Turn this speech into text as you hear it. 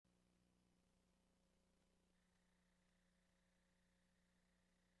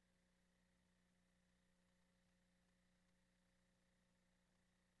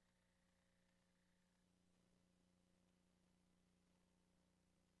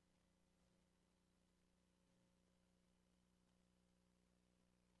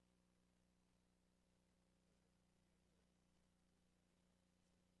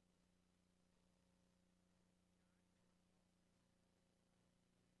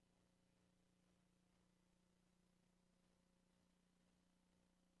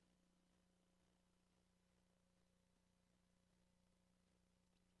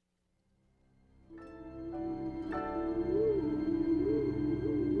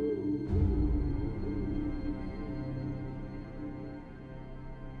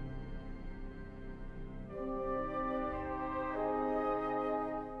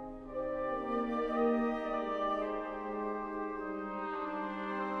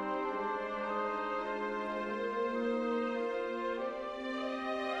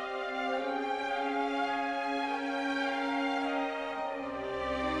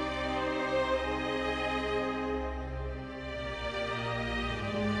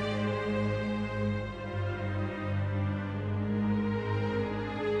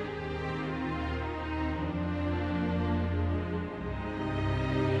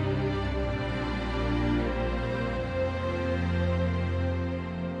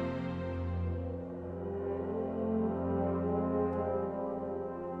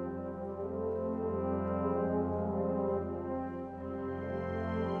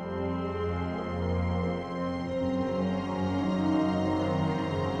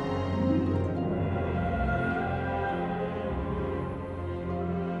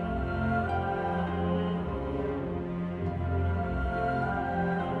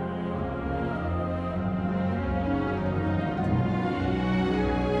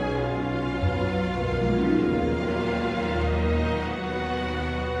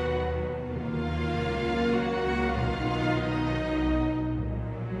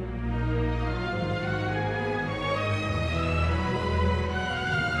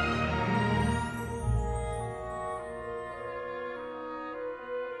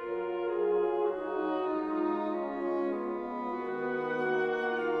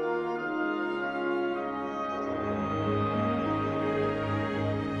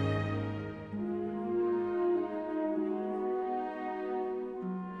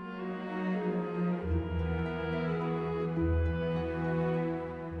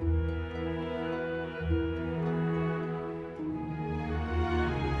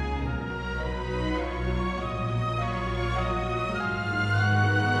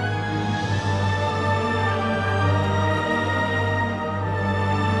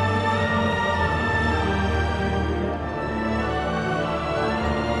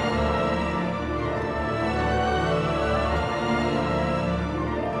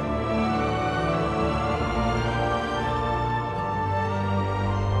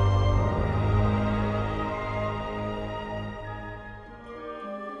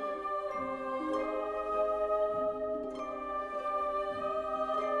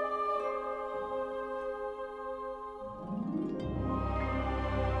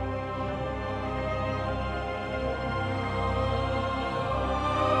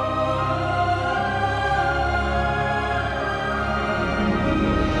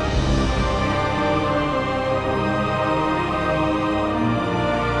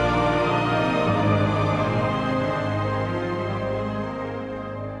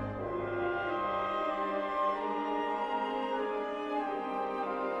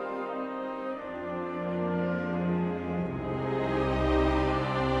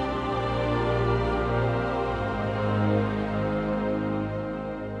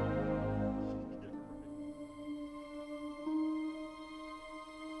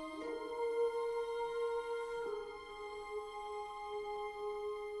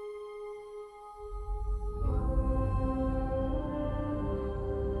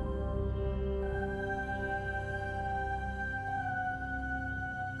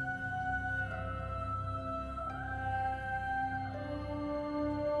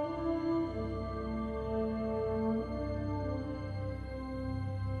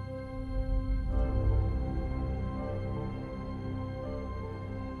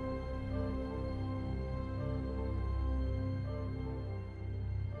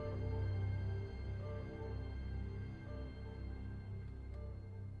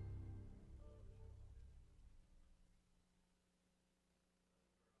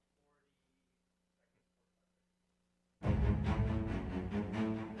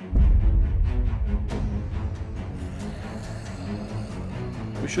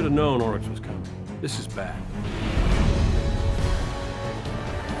We should have known Oryx was coming. This is bad.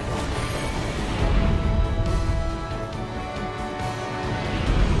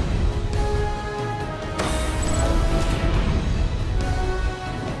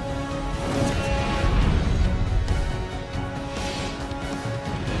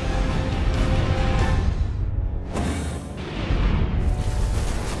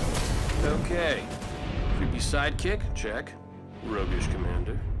 Okay. Creepy sidekick? Check. Roguish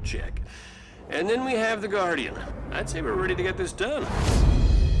commander? Check. And then we have the Guardian. I'd say we're ready to get this done.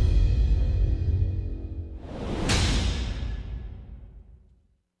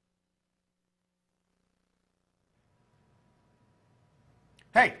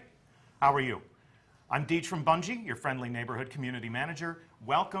 Hey, how are you? I'm Deej from Bungie, your friendly neighborhood community manager.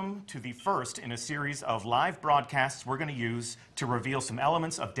 Welcome to the first in a series of live broadcasts we're going to use to reveal some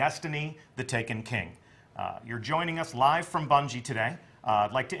elements of Destiny: The Taken King. You're joining us live from Bungie today.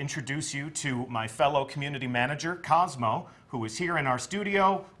 I'd like to introduce you to my fellow community manager, Cosmo, who is here in our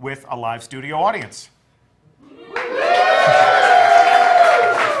studio with a live studio audience. So,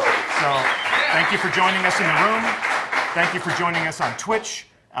 thank you for joining us in the room. Thank you for joining us on Twitch.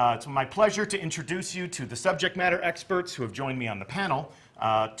 It's my pleasure to introduce you to the subject matter experts who have joined me on the panel.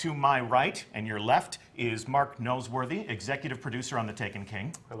 To my right and your left is Mark Noseworthy, executive producer on The Taken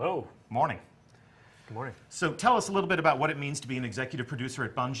King. Hello. Morning. Good morning. So tell us a little bit about what it means to be an executive producer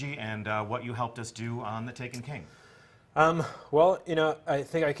at Bungie and what you helped us do on The Taken King. Well, you know, I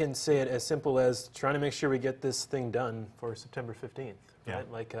think I can say it as simple as trying to make sure we get this thing done for September 15th. Yeah. Right?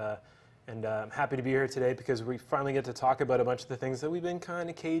 Like, and I'm happy to be here today because we finally get to talk about a bunch of the things that we've been kind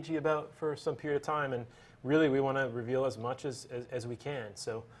of cagey about for some period of time, and really we want to reveal as much as we can.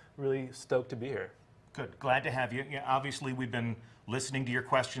 So really stoked to be here. Good. Glad to have you. Yeah, obviously, we've been listening to your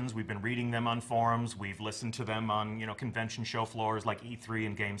questions. We've been reading them on forums. We've listened to them on, convention show floors like E3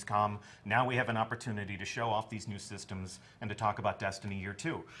 and Gamescom. Now we have an opportunity to show off these new systems and to talk about Destiny Year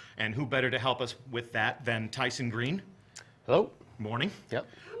 2. And who better to help us with that than Tyson Green? Hello. Morning. Yep.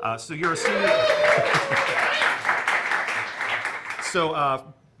 So you're a senior...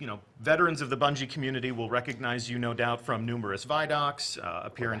 veterans of the Bungie community will recognize you, no doubt, from numerous Vidocs,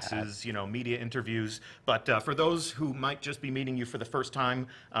 appearances, media interviews. But for those who might just be meeting you for the first time,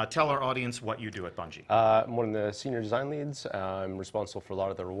 tell our audience what you do at Bungie. I'm one of the senior design leads. I'm responsible for a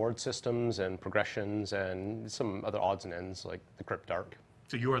lot of the reward systems and progressions and some other odds and ends like the Cryptarch.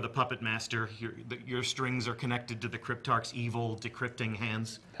 So you are the puppet master. Your strings are connected to the Cryptarch's evil decrypting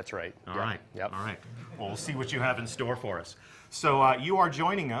hands. That's right. All right. Yep. All right. Well, we'll see what you have in store for us. So you are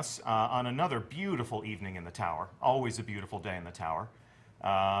joining us on another beautiful evening in the Tower. Always a beautiful day in the Tower.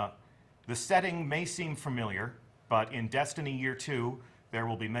 The setting may seem familiar, but in Destiny Year 2, there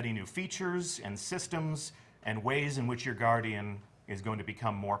will be many new features and systems and ways in which your Guardian is going to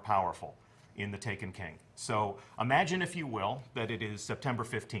become more powerful in The Taken King. So imagine, if you will, that it is September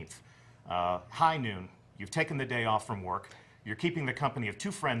 15th. High noon. You've taken the day off from work. You're keeping the company of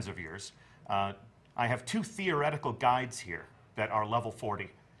two friends of yours. I have two theoretical guides here that are level 40.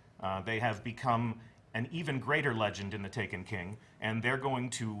 They have become an even greater legend in The Taken King, and they're going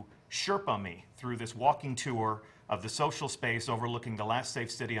to Sherpa me through this walking tour of the social space overlooking the last safe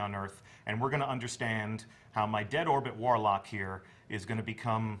city on Earth, and we're going to understand how my dead orbit warlock here is going to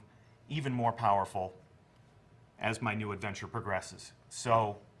become even more powerful as my new adventure progresses.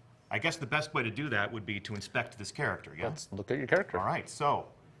 So I guess the best way to do that would be to inspect this character, yeah? Let's look at your character. All right, so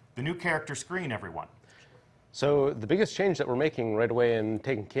the new character screen, everyone. So the biggest change that we're making right away in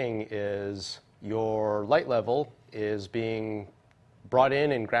Taken King is your light level is being brought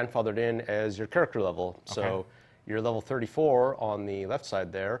in and grandfathered in as your character level. Okay. So your level 34 on the left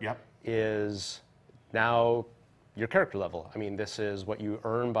side there is now your character level. I mean, this is what you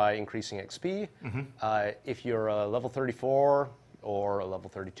earn by increasing XP. If you're a level 34 or a level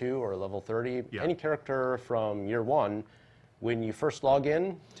 32 or a level 30, any character from year 1, when you first log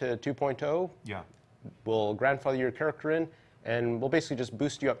in to 2.0, we'll grandfather your character in, and we'll basically just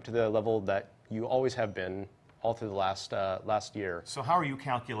boost you up to the level that you always have been all through the last year. So how are you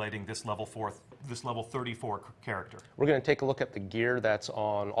calculating this level 34 character? We're going to take a look at the gear that's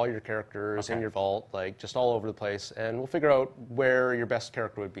on all your characters in your vault, like just all over the place, and we'll figure out where your best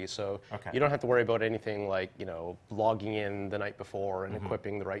character would be. So you don't have to worry about anything like, logging in the night before and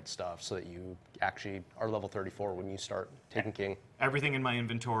equipping the right stuff so that you actually are level 34 when you start Taken King. Everything in my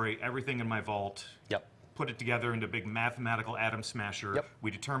inventory, everything in my vault. Put it together into a big mathematical atom smasher. We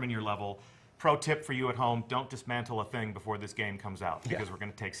determine your level. Pro tip for you at home, don't dismantle a thing before this game comes out, because we're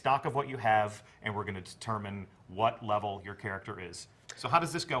going to take stock of what you have and we're going to determine what level your character is. So how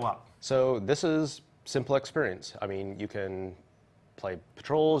does this go up? So this is simple experience. I mean, you can play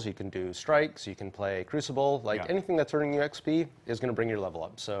patrols, you can do strikes, you can play crucible. Like anything that's earning you XP is going to bring your level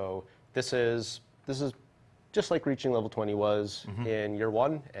up. So this is just like reaching level 20 was in year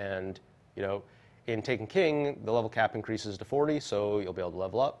 1, and you know, in Taken King, the level cap increases to 40, so you'll be able to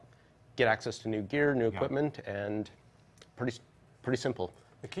level up, get access to new gear, new equipment, and pretty simple.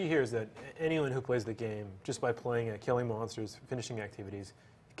 The key here is that anyone who plays the game, just by playing killing monsters, finishing activities,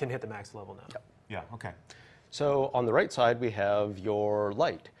 can hit the max level now. Yep. Yeah, okay. So on the right side, we have your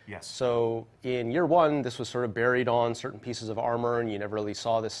light. Yes. So in year 1, this was sort of buried on certain pieces of armor, and you never really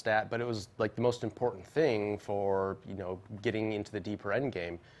saw this stat, but it was like the most important thing for, you know, getting into the deeper end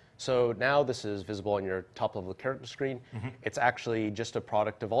game. So now this is visible on your top level character screen. It's actually just a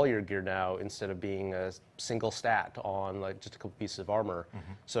product of all your gear now, instead of being a single stat on like just a couple pieces of armor.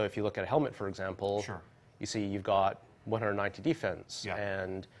 So if you look at a helmet, for example, you see you've got 190 defense,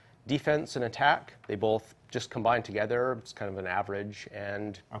 and defense and attack, they both just combine together. It's kind of an average,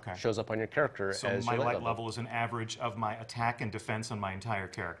 and shows up on your character so as my your light level is an average of my attack and defense on my entire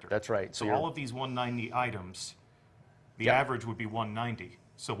character. That's right. So all of these 190 items, the average would be 190.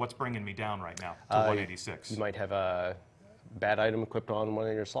 So what's bringing me down right now to 186? You might have a bad item equipped on one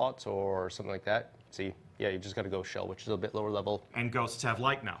of your slots or something like that. See, yeah, you just got to go shell, which is a bit lower level. And ghosts have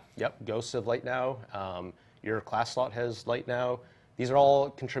light now. Yep, ghosts have light now. Your class slot has light now. These are all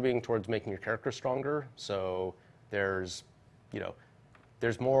contributing towards making your character stronger. So there's, you know,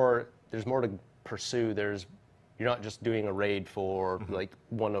 there's more to pursue. You're not just doing a raid for like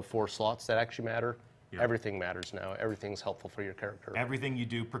 1 of 4 slots that actually matter. Everything matters now. Everything's helpful for your character. Everything you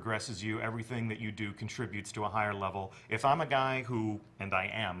do progresses you. Everything that you do contributes to a higher level. If I'm a guy who, and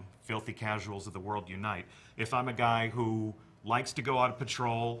I am, filthy casuals of the world unite, if I'm a guy who likes to go out of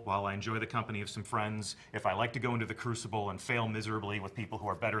patrol while I enjoy the company of some friends, if I like to go into the Crucible and fail miserably with people who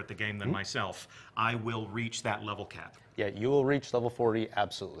are better at the game than myself, I will reach that level cap. Yeah, you will reach level 40,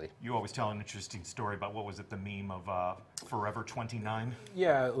 absolutely. You always tell an interesting story about, what was it, the meme of Forever 29?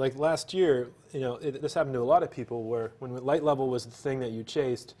 Yeah, like last year, you know, this happened to a lot of people where when light level was the thing that you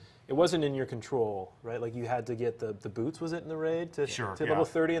chased, it wasn't in your control, right? Like you had to get the boots, was it, in the raid to level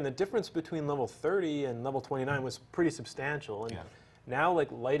 30? And the difference between level 30 and level 29 was pretty substantial. And now,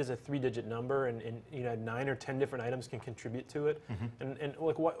 like, light is a 3-digit number, and you know, 9 or 10 different items can contribute to it. And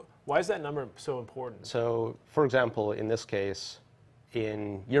like, why is that number so important? So, for example, in this case,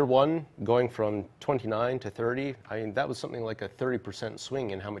 in year 1, going from 29 to 30, I mean, that was something like a 30%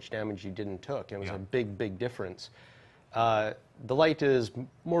 swing in how much damage you did and took. It was a big, big difference. The light is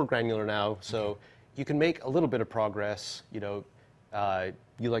more granular now, so you can make a little bit of progress. You know,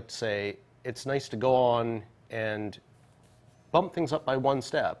 you like to say it's nice to go on and bump things up by 1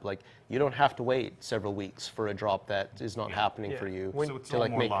 step. Like, you don't have to wait several weeks for a drop that is not happening for you so it's to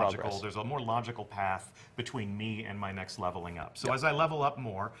like make logical. progress. There's a more logical path between me and my next leveling up. So as I level up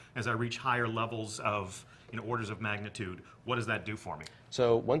more, as I reach higher levels of, you know, orders of magnitude, what does that do for me?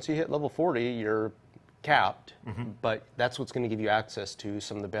 So once you hit level 40, you're capped, but that's what's going to give you access to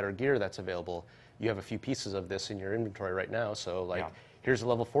some of the better gear that's available. You have a few pieces of this in your inventory right now, so like here's a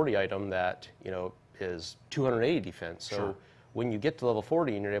level 40 item that, you know, is 280 defense. So when you get to level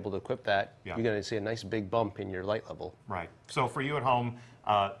 40 and you're able to equip that, you're going to see a nice big bump in your light level. Right. So for you at home,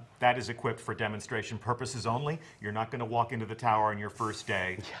 that is equipped for demonstration purposes only. You're not going to walk into the tower on your first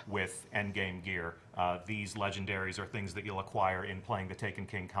day with endgame gear. These legendaries are things that you'll acquire in playing the Taken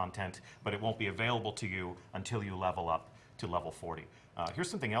King content, but it won't be available to you until you level up to level 40. Here's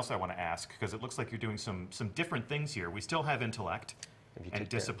something else I want to ask, because it looks like you're doing some different things here. We still have intellect and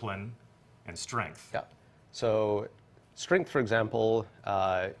discipline and strength. Yeah. So strength, for example,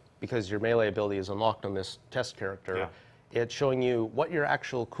 because your melee ability is unlocked on this test character, it's showing you what your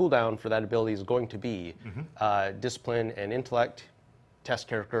actual cooldown for that ability is going to be. Discipline and intellect, test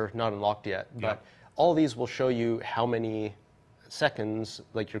character, not unlocked yet. But all these will show you how many seconds,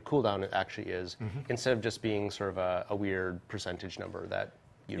 like your cooldown actually is, instead of just being sort of a weird percentage number that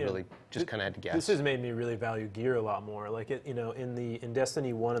you really just kind of had to guess. This has made me really value gear a lot more. Like, you know, in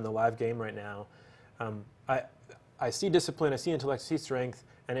Destiny 1 in the live game right now, I see discipline, I see intellect, I see strength,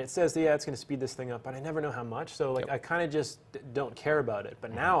 and it says, yeah, it's going to speed this thing up, but I never know how much, so like I kind of just don't care about it.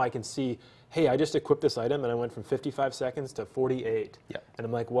 But now I can see, hey, I just equipped this item, and I went from 55 seconds to 48. And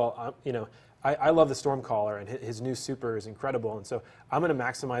I'm like, well, you know, I love the Stormcaller, and his new super is incredible, and so I'm going to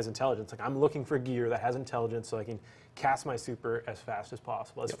maximize intelligence. Like, I'm looking for gear that has intelligence so I can cast my super as fast as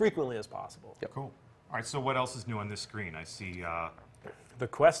possible, as frequently as possible. Cool. All right, so what else is new on this screen? I see... the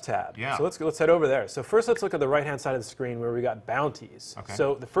quest tab. So let's head over there. So first let's look at the right-hand side of the screen where we got bounties.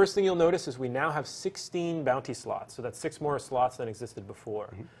 So the first thing you'll notice is we now have 16 bounty slots. So that's 6 more slots than existed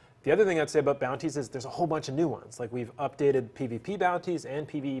before. The other thing I'd say about bounties is there's a whole bunch of new ones. Like we've updated PvP bounties and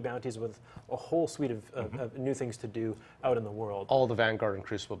PvE bounties with a whole suite of new things to do out in the world. All the Vanguard and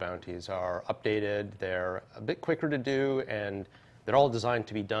Crucible bounties are updated. They're a bit quicker to do, and they're all designed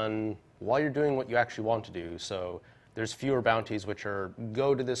to be done while you're doing what you actually want to do. So there's fewer bounties which are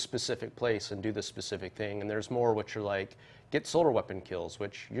go to this specific place and do this specific thing, and there's more which are like get solar weapon kills,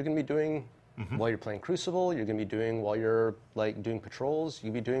 which you're going to be doing while you're playing Crucible, you're going to be doing while you're like doing patrols,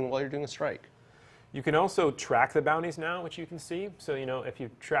 you'll be doing while you're doing a strike. You can also track the bounties now, which you can see. So, you know, if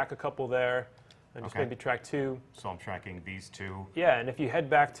you track a couple there, and just maybe track 2. So I'm tracking these 2. Yeah, and if you head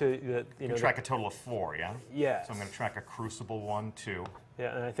back to the, you know, track a total of 4, yeah? Yeah. So I'm going to track a Crucible 1, 2.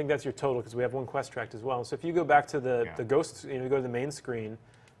 Yeah, and I think that's your total because we have 1 quest tracked as well. So if you go back to the ghost, you know, go to the main screen,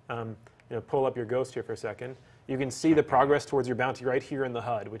 you know, pull up your ghost here for a second. You can see the progress towards your bounty right here in the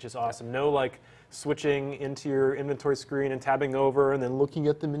HUD, which is awesome. No like switching into your inventory screen and tabbing over and then looking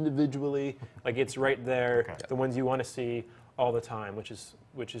at them individually. Like it's right there, the ones you want to see all the time, which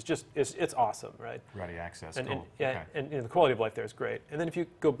is just it's awesome, right? Ready access. And, cool. and the quality of life there is great. And then if you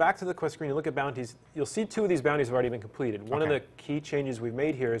go back to the quest screen and look at bounties, you'll see 2 of these bounties have already been completed. One of the key changes we've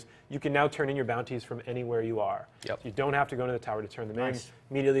made here is you can now turn in your bounties from anywhere you are. Yep. So you don't have to go to the tower to turn them in.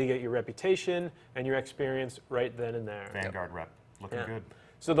 Immediately get your reputation and your experience right then and there. Vanguard rep. Looking good.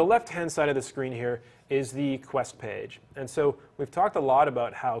 So the left-hand side of the screen here is the quest page. And so we've talked a lot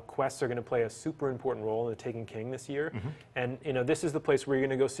about how quests are going to play a super important role in the Taken King this year. And you know, this is the place where you're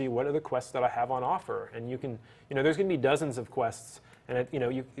going to go see what are the quests that I have on offer. And you can, you know, there's going to be dozens of quests, and it, you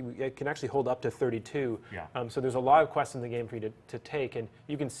know, it can actually hold up to 32. So there's a lot of quests in the game for you to take. And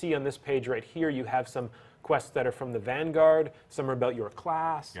you can see on this page right here, you have some quests that are from the Vanguard, some are about your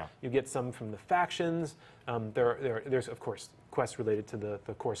class, you get some from the factions, there's of course quests related to the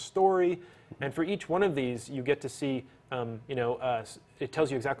core story, and for each one of these you get to see, you know, it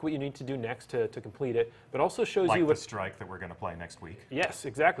tells you exactly what you need to do next to complete it, but also shows like you what the strike that we're going to play next week. Yes,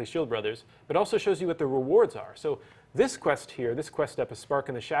 exactly, Shield Brothers, but also shows you what the rewards are. So this quest here, this quest step is Spark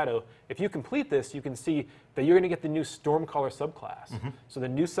in the Shadow. If you complete this, you can see that you're going to get the new Stormcaller subclass. So the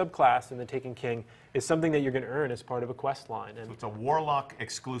new subclass in the Taken King is something that you're going to earn as part of a quest line. And so it's a Warlock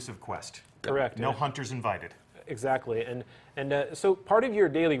exclusive quest. Correct. No hunters invited. Exactly, and so part of your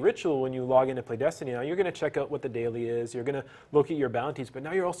daily ritual when you log in to play Destiny now, you're going to check out what the daily is, you're going to look at your bounties, but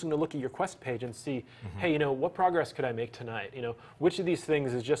now you're also going to look at your quest page and see, hey, you know, what progress could I make tonight? You know, which of these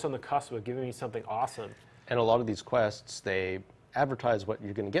things is just on the cusp of giving me something awesome? And a lot of these quests, they advertise what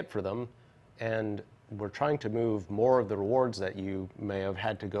you're going to get for them, and we're trying to move more of the rewards that you may have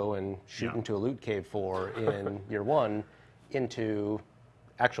had to go and shoot into a loot cave for in year 1 into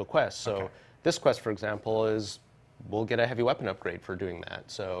actual quests. So this quest, for example, is we'll get a heavy weapon upgrade for doing that.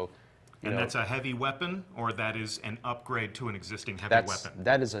 So, and that's a heavy weapon, or that is an upgrade to an existing heavy weapon?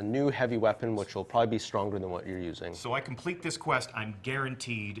 That is a new heavy weapon, which will probably be stronger than what you're using. So I complete this quest, I'm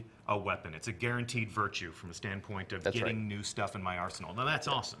guaranteed a weapon. It's a guaranteed virtue from the standpoint of getting new stuff in my arsenal. Now that's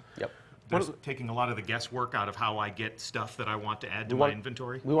awesome. Yep. There's taking a lot of the guesswork out of how I get stuff that I want to add to my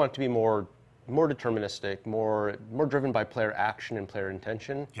inventory. We want it to be more deterministic, more driven by player action and player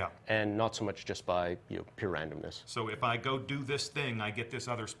intention, and not so much just by pure randomness. So if I go do this thing, I get this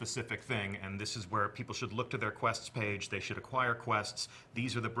other specific thing, and this is where people should look to their quests page. They should acquire quests.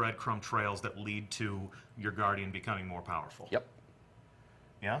 These are the breadcrumb trails that lead to your Guardian becoming more powerful. Yep.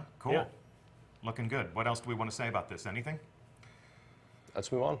 Yeah? Cool. Yeah. Looking good. What else do we want to say about this? Anything?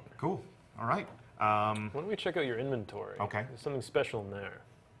 Let's move on. Cool. All right. Why don't we check out your inventory? Okay. There's something special in there.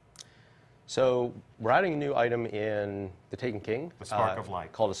 So we're adding a new item in the Taken King. The Spark of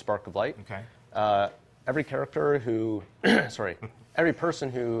Light. Called a Spark of Light. Okay. Every character who, every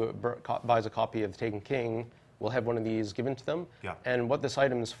person who buys a copy of the Taken King will have one of these given to them. Yeah. And what this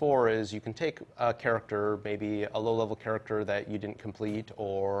item is for is you can take a character, maybe a low-level character that you didn't complete,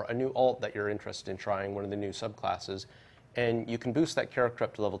 or a new alt that you're interested in trying, one of the new subclasses, and you can boost that character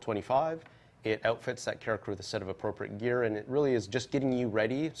up to level 25. It outfits that character with a set of appropriate gear, and it really is just getting you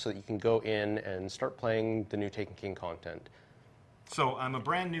ready so that you can go in and start playing the new Taken King content. So I'm a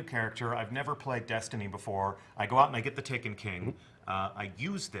brand new character. I've never played Destiny before. I go out and I get the Taken King. I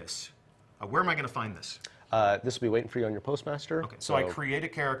use this. Where am I going to find this? This will be waiting for you on your Postmaster. Okay, so I create a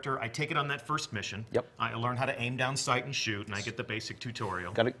character. I take it on that first mission. Yep. I learn how to aim down sight and shoot, and I get the basic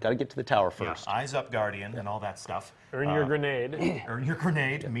tutorial. Got to get to the tower first. Yeah, eyes up, Guardian, and all that stuff. Earn your grenade. Earn your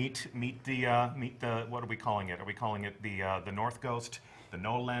grenade. Meet the what are we calling it? Are we calling it the North Ghost, the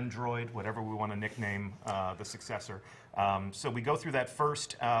Noland Droid, whatever we want to nickname the successor? So we go through that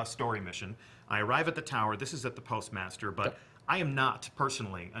first story mission. I arrive at the tower. This is at the Postmaster, but I am not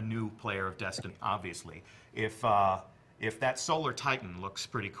personally a new player of Destiny. Obviously, if if that Solar Titan looks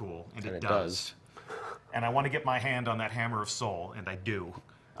pretty cool, and it does, and I want to get my hand on that Hammer of Soul, and I do.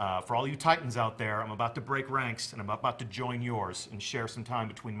 For all you Titans out there, I'm about to break ranks, and I'm about to join yours and share some time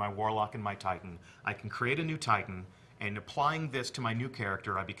between my Warlock and my Titan. I can create a new Titan, and applying this to my new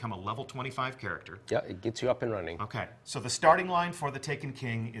character, I become a level 25 character. Yeah, it gets you up and running. Okay, so the starting line for the Taken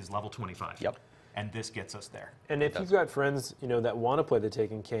King is level 25. Yep. And this gets us there. And if you've got friends, that want to play the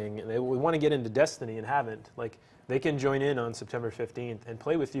Taken King, and they want to get into Destiny and haven't, like, they can join in on September 15th and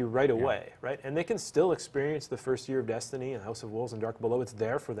play with you right away, right? And they can still experience the first year of Destiny and House of Wolves and Dark Below. It's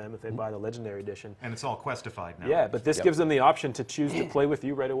there for them if they buy the Legendary Edition. And it's all questified now. Yeah, but this gives them the option to choose to play with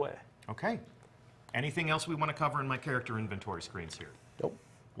you right away. Okay. Anything else we want to cover in my character inventory screens here? Nope.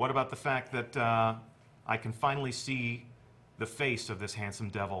 What about the fact that I can finally see the face of this handsome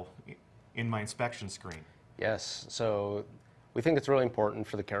devil in my inspection screen? Yes, so we think it's really important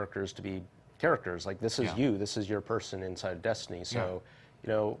for the characters to be characters. Like, this is you, this is your person inside of Destiny. So,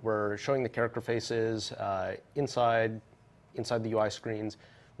 we're showing the character faces inside the UI screens.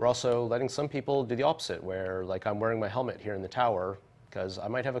 We're also letting some people do the opposite, where, like, I'm wearing my helmet here in the tower because I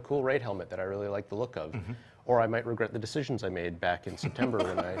might have a cool raid helmet that I really like the look of. Or I might regret the decisions I made back in September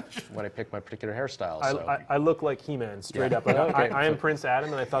when I picked my particular hairstyle. I look like He-Man, straight up. I am Prince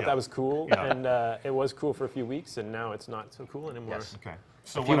Adam, and I thought that was cool. And it was cool for a few weeks, and now it's not so cool anymore. Yes. Okay.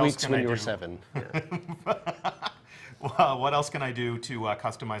 So a few what weeks else can when I you were do? 7. Well, what else can I do to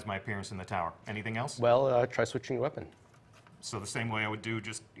customize my appearance in the tower? Anything else? Well, try switching your weapon. So the same way I would do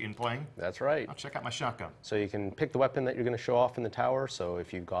just in playing? That's right. I'll check out my shotgun. So you can pick the weapon that you're going to show off in the tower. So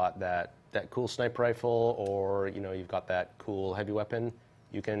if you've got that cool sniper rifle, or you've got that cool heavy weapon,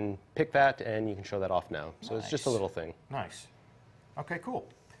 you can pick that and you can show that off now. So it's just a little thing. Nice. Okay, cool.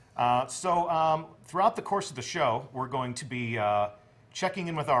 So throughout the course of the show, we're going to be checking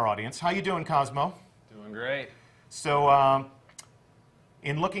in with our audience. How you doing, Cosmo? Doing great. So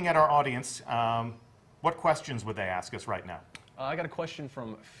in looking at our audience, what questions would they ask us right now? I got a question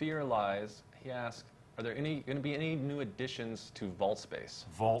from Fear Lies. He asked, are there going to be any new additions to Vault Space?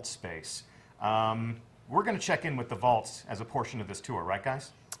 Vault Space. We're going to check in with the vaults as a portion of this tour, right,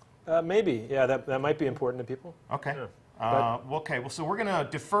 guys? Maybe. Yeah, that might be important to people. Okay. Yeah. Okay, well, so we're going to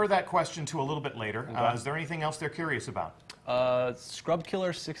defer that question to a little bit later. Is there anything else they're curious about?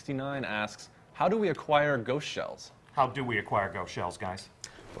 Scrubkiller69 asks, how do we acquire ghost shells? How do we acquire ghost shells, guys?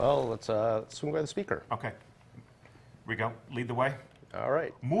 Well, let's swing by the speaker. Okay. Here we go. Lead the way. All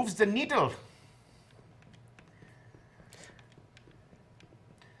right. Moves the needle.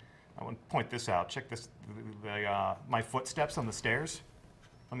 I want to point this out. Check this. My footsteps on the stairs.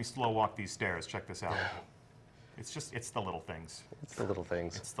 Let me slow walk these stairs. Check this out. It's the little things. It's the little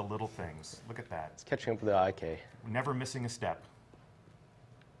things. It's the little things. Look at that. It's catching up with the IK. Never missing a step.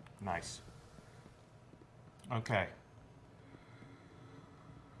 Nice. Okay.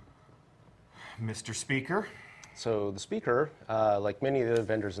 Mr. Speaker. So the speaker, like many of the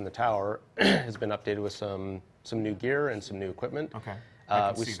vendors in the tower, has been updated with some new gear and some new equipment. Okay.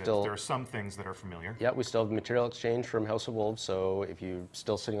 I can see that there are some things that are familiar. Yeah, we still have material exchange from House of Wolves, so if you're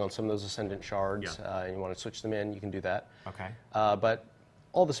still sitting on some of those Ascendant shards and you want to switch them in, you can do that. Okay. But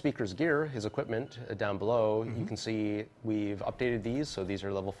all the speaker's gear, his equipment, down below, you can see we've updated these, so these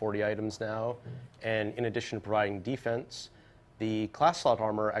are level 40 items now. And in addition to providing defense, the class slot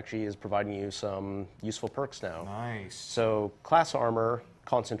armor actually is providing you some useful perks now. Nice. So class armor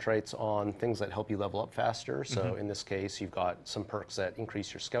concentrates on things that help you level up faster. So in this case, you've got some perks that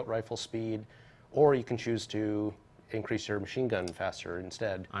increase your scout rifle speed, or you can choose to increase your machine gun faster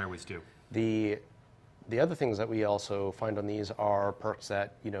instead. I always do. The other things that we also find on these are perks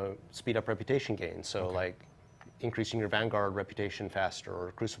that speed up reputation gains. So like increasing your Vanguard reputation faster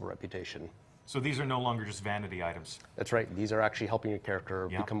or Crucible reputation. So these are no longer just vanity items. That's right. These are actually helping your character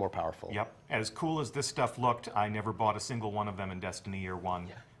become more powerful. Yep. As cool as this stuff looked, I never bought a single one of them in Destiny Year 1.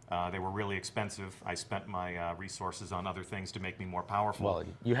 They were really expensive. I spent my resources on other things to make me more powerful. Well,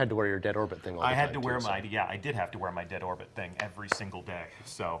 you had to wear your Dead Orbit thing all the time. I had to wear I did have to wear my Dead Orbit thing every single day.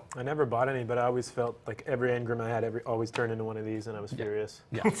 So I never bought any, but I always felt like every engram I had always turned into one of these, and I was furious.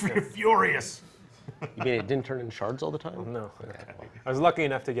 Yeah. Furious. You mean it didn't turn into shards all the time? No. Okay. I was lucky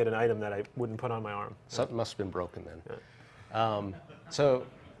enough to get an item that I wouldn't put on my arm. Something must have been broken then. So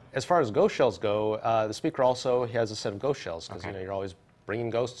as far as ghost shells go, the speaker also has a set of ghost shells, because you're always bringing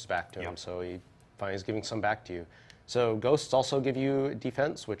ghosts back to him, so he finally is giving some back to you. So ghosts also give you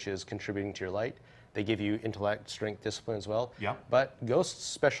defense, which is contributing to your light. They give you intellect, strength, discipline as well. Yeah. But ghosts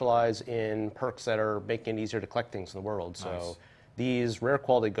specialize in perks that are making it easier to collect things in the world. So these rare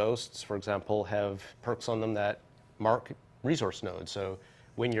quality ghosts, for example, have perks on them that mark resource nodes. So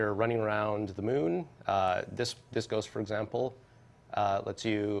when you're running around the moon, this ghost, for example, lets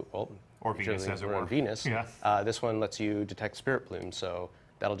you, well, or Venus, as it were. On Venus. Yeah. This one lets you detect spirit plumes, so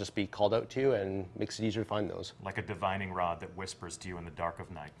that'll just be called out to you and makes it easier to find those. Like a divining rod that whispers to you in the dark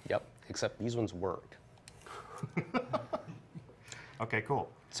of night. Yep, except these ones work. Okay, cool.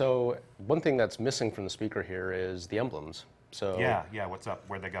 So one thing that's missing from the speaker here is the emblems. So yeah, what's up?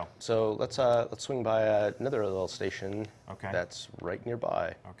 Where'd they go? So let's swing by another little station that's right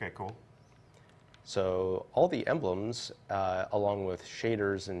nearby. Okay, cool. So all the emblems, along with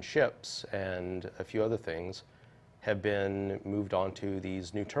shaders and ships and a few other things, have been moved onto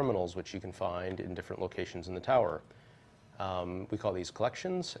these new terminals, which you can find in different locations in the tower. We call these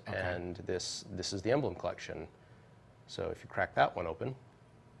collections, and this is the emblem collection. So if you crack that one open.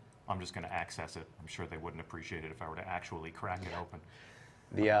 I'm just going to access it. I'm sure they wouldn't appreciate it if I were to actually crack it open.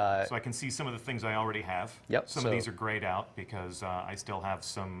 So I can see some of the things I already have. Yep. Some of these are grayed out because I still have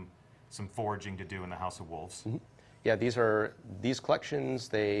some foraging to do in the House of Wolves. Mm-hmm. Yeah, these collections,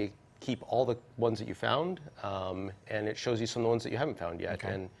 they keep all the ones that you found, and it shows you some of the ones that you haven't found yet,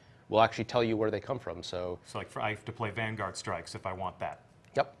 and will actually tell you where they come from. So like I have to play Vanguard Strikes if I want that.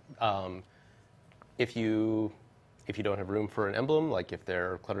 Yep. If you don't have room for an emblem, like if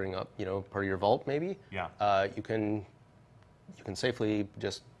they're cluttering up, part of your vault, maybe. Yeah. You can safely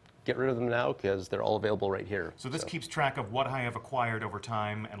just get rid of them now because they're all available right here. So this keeps track of what I have acquired over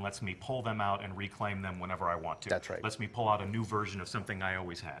time and lets me pull them out and reclaim them whenever I want to. That's right. Lets me pull out a new version of something I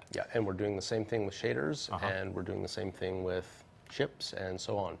always had. Yeah, and we're doing the same thing with shaders, and we're doing the same thing with ships, and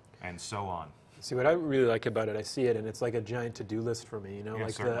so on. And so on. See, what I really like about it, I see it, and it's like a giant to-do list for me.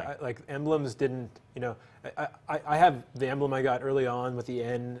 Yeah, like emblems didn't. I have the emblem I got early on with the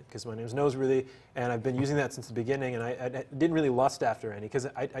N because my name's Noseworthy, and I've been using that since the beginning. And I didn't really lust after any because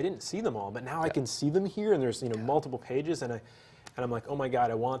I didn't see them all, but now I can see them here, and there's multiple pages, and I'm like, oh my god,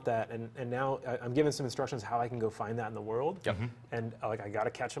 I want that, and now I'm given some instructions how I can go find that in the world. Yep. And I got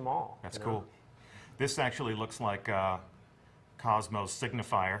to catch them all. That's cool. This actually looks like Cosmo's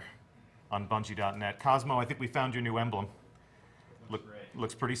signifier on Bungie.net. Cosmo, I think we found your new emblem.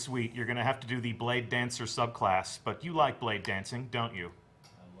 Looks pretty sweet. You're going to have to do the Blade Dancer subclass, but you like blade dancing, don't you?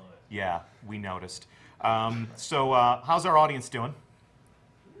 I love it. Yeah, we noticed. So how's our audience doing?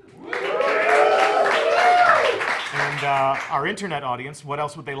 And our internet audience, what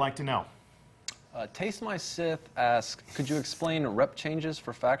else would they like to know? Taste My Sith asks, could you explain rep changes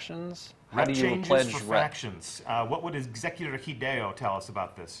for factions? How Rep do you changes pledge for rep? factions. What would Executor Hideo tell us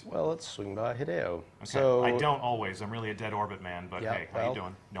about this? Well, let's swing by Hideo. Okay. So I don't always. I'm really a dead orbit man, but hey, how you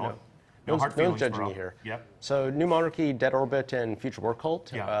doing? No hard no feelings, judging bro. you here. Yep. So New Monarchy, Dead Orbit, and Future War Cult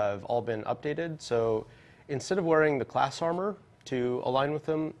have all been updated. So instead of wearing the class armor to align with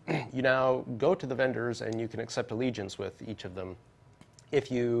them, you now go to the vendors and you can accept allegiance with each of them. If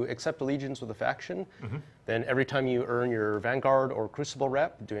you accept allegiance with a faction, then every time you earn your Vanguard or Crucible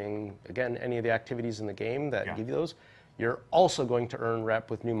rep, doing, again, any of the activities in the game that give you those, you're also going to earn rep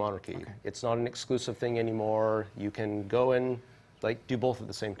with New Monarchy. Okay. It's not an exclusive thing anymore. You can go and do both at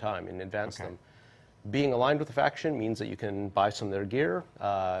the same time and advance them. Being aligned with a faction means that you can buy some of their gear,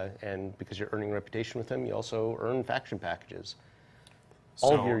 and because you're earning reputation with them, you also earn faction packages.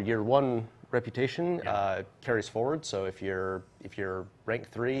 All of your year one reputation carries forward. So if you're rank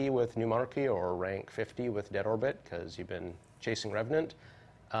 3 with New Monarchy or rank 50 with Dead Orbit because you've been chasing Revenant,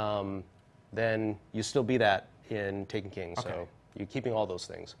 then you still be that in Taken King. So you're keeping all those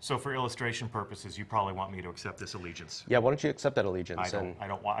things. So for illustration purposes, you probably want me to accept this allegiance. Yeah, why don't you accept that allegiance? I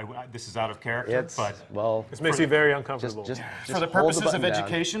don't want. This is out of character, but well, this makes me very uncomfortable. Just for the purposes of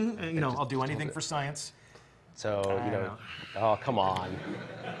education, I'll do anything for science. So oh come on.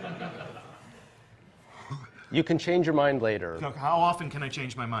 You can change your mind later. Look, how often can I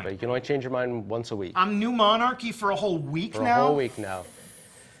change my mind? But you can only change your mind once a week. I'm New Monarchy for a whole week now? For a whole week now.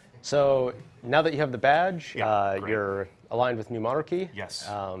 So now that you have the badge, you're aligned with New Monarchy. Yes.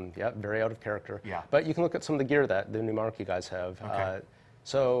 Yeah, very out of character. Yeah. But you can look at some of the gear that the New Monarchy guys have. Okay.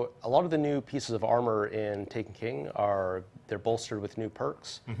 So a lot of the new pieces of armor in Taken King they're bolstered with new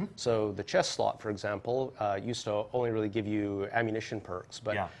perks. So the chest slot, for example, used to only really give you ammunition perks,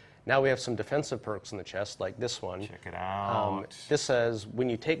 but now we have some defensive perks in the chest, like this one. Check it out. This says when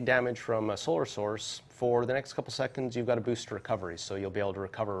you take damage from a solar source, for the next couple seconds, you've got a boost to recovery, so you'll be able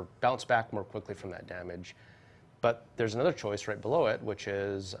to bounce back more quickly from that damage. But there's another choice right below it, which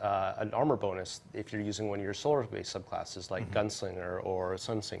is an armor bonus if you're using one of your solar-based subclasses, like Gunslinger or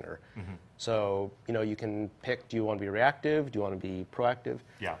Sunsinger. So, you can pick, do you want to be reactive? Do you want to be proactive?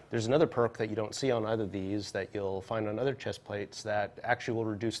 Yeah. There's another perk that you don't see on either of these that you'll find on other chest plates that actually will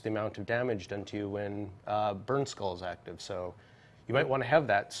reduce the amount of damage done to you when Burn Skull is active. So you might want to have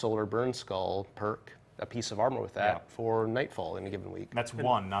that Solar Burn Skull perk, a piece of armor with that for Nightfall in a given week. That's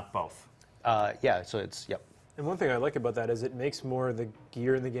one, not both. Yeah, so it's, yep. And one thing I like about that is it makes more of the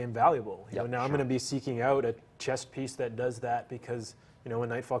gear in the game valuable. You know, now I'm going to be seeking out a chest piece that does that because, you know, when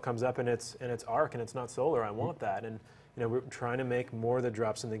Nightfall comes up and it's arc and it's not solar, I want that. And, you know, we're trying to make more of the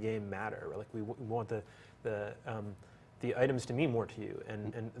drops in the game matter. Like we want the items to mean more to you.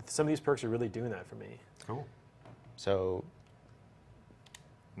 And some of these perks are really doing that for me. Cool. So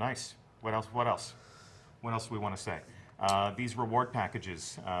nice. What else? What else? What else do we want to say? These reward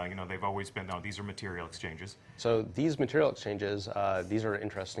packages, you know, they've always been, these are material exchanges. So these material exchanges, these are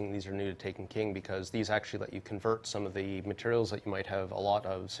interesting. These are new to Taken King because these actually let you convert some of the materials that you might have a lot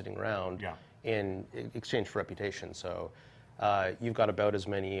of sitting around in exchange for reputation. So you've got about as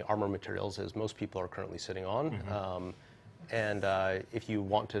many armor materials as most people are currently sitting on. And if you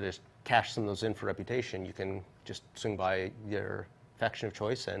want to just cash some of those in for reputation, you can just swing by your faction of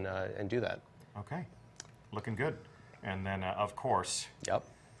choice and do that. Okay, looking good. And then, of course, of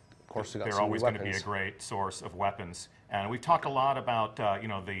course, they're always going to be a great source of weapons. And we've talked a lot about, you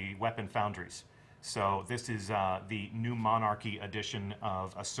know, the weapon foundries. So this is the new Monarchy edition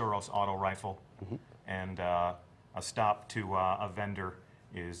of a Suros auto rifle. And a stop to a vendor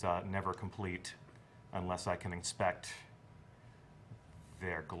is never complete unless I can inspect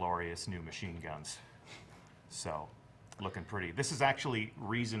their glorious new machine guns. So, looking pretty. This is actually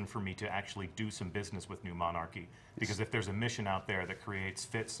reason for me to actually do some business with New Monarchy, because if there's a mission out there that creates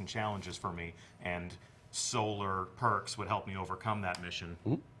fits and challenges for me, and solar perks would help me overcome that mission,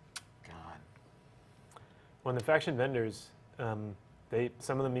 God. Well, the faction vendors, some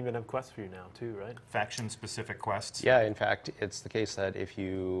of them even have quests for you now too, right? Faction-specific quests? Yeah, in fact, it's the case that if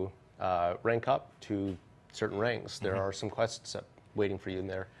you rank up to certain ranks, there are some quests waiting for you in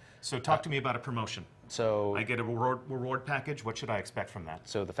there. So talk to me about a promotion. So I get a reward package. What should I expect from that?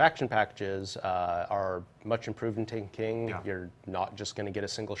 So the faction packages are much improved in Taken King. Yeah. You're not just going to get a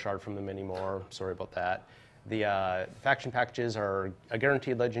single shard from them anymore. Sorry about that. The faction packages are a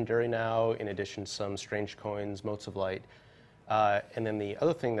guaranteed legendary now, in addition to some strange coins, motes of light. And then the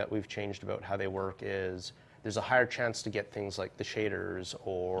other thing that we've changed about how they work is there's a higher chance to get things like the shaders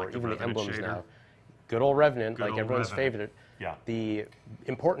or like even the emblems shader. now. Good old Revenant, Good like old everyone's Revenant. favorite. Yeah. The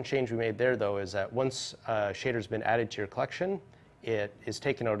important change we made there, though, is that once a shader's been added to your collection, it is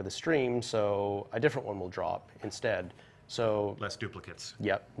taken out of the stream, so a different one will drop instead. So less duplicates.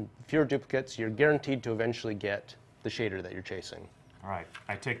 Yep, fewer duplicates. You're guaranteed to eventually get the shader that you're chasing. All right.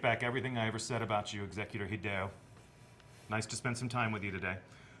 I take back everything I ever said about you, Executor Hideo. Nice to spend some time with you today.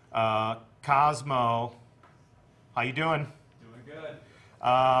 Cosmo, how you doing? Doing good.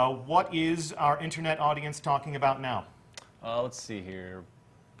 What is our internet audience talking about now? Let's see here.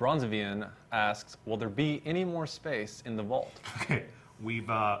 Bronzevian asks, will there be any more space in the vault? Okay, we've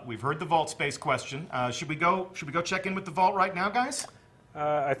heard the vault space question. Should we go check in with the vault right now, guys?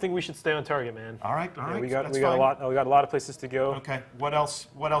 I think we should stay on target, man. All right, all right. We got a lot of places to go. Okay. What else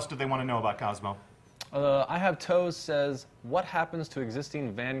do they want to know about Cosmo? I have Toes says, what happens to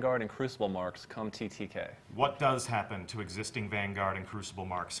existing Vanguard and Crucible marks come TTK? What does happen to existing Vanguard and Crucible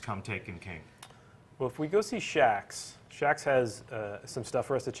marks come Taken King? Well, if we go see Shax has some stuff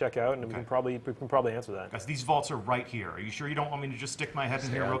for us to check out, and we can probably answer that. Guys, these vaults are right here. Are you sure you don't want me to just stick my head in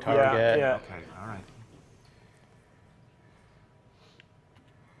here real quick? Yeah. Okay, all right.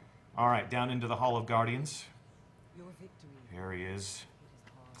 All right, down into the Hall of Guardians. Your victory. Here he is.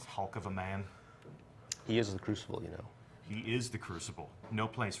 This hulk of a man. He is the Crucible, you know. He is the Crucible. No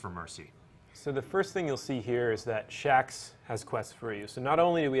place for mercy. So the first thing you'll see here is that Shax has quests for you. So not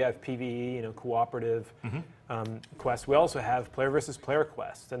only do we have PvE, cooperative quests, we also have player versus player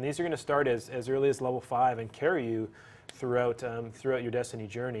quests, and these are going to start as early as level 5 and carry you throughout your Destiny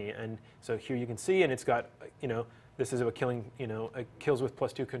journey. And so here you can see, and it's got this is about killing kills with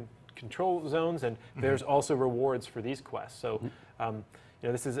 +2 control zones, and there's also rewards for these quests. So.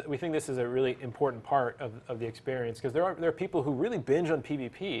 We think this is a really important part of the experience, because there are people who really binge on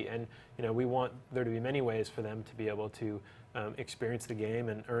PvP, and we want there to be many ways for them to be able to experience the game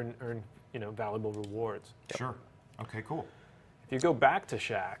and earn valuable rewards. Sure. Okay, cool. If you go back to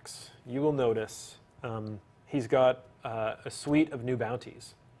Shax, you will notice he's got a suite of new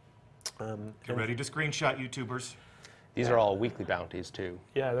bounties. Get ready to screenshot, YouTubers. These are all weekly bounties, too.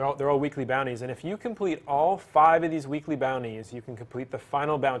 Yeah, they're all weekly bounties. And if you complete all 5 of these weekly bounties, you can complete the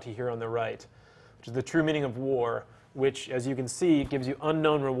final bounty here on the right, which is the true meaning of war, which, as you can see, gives you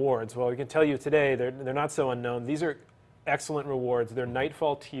unknown rewards. Well, we can tell you today they're not so unknown. These are excellent rewards. They're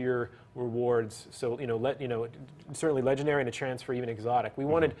Nightfall tier rewards, so certainly legendary and a chance for even exotic. We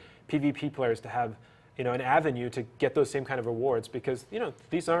wanted PvP players to have an avenue to get those same kind of rewards, because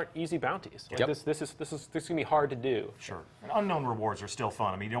these aren't easy bounties. Like this is gonna be hard to do. Sure. And unknown rewards are still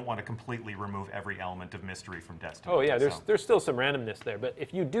fun. I mean, you don't want to completely remove every element of mystery from Destiny. Oh yeah, there's still some randomness there, but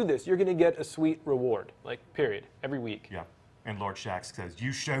if you do this, you're gonna get a sweet reward, like period, every week. Yeah. And Lord Shaxx says,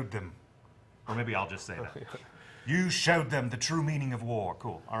 "You showed them," or maybe I'll just say that. You showed them the true meaning of war.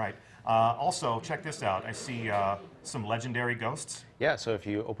 Cool. All right. Also, check this out. I see some legendary ghosts. Yeah, so if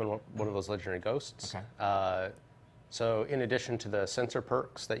you open one of those legendary ghosts, so in addition to the sensor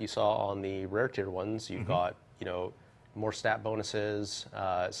perks that you saw on the rare tier ones, you've got, more stat bonuses,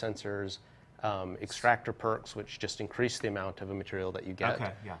 sensors, extractor perks, which just increase the amount of a material that you get.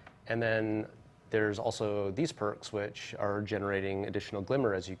 Okay, yeah. And then there's also these perks, which are generating additional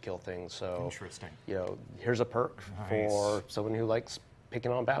glimmer as you kill things. So, interesting. Here's a perk for someone who likes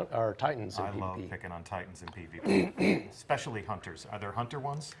picking on Titans in PvP. I love picking on Titans in PvP, especially hunters. Are there hunter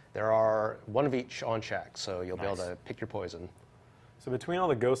ones? There are one of each on Shaxx, so you'll be able to pick your poison. So between all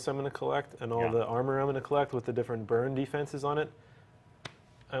the ghosts I'm going to collect and all the armor I'm going to collect with the different burn defenses on it,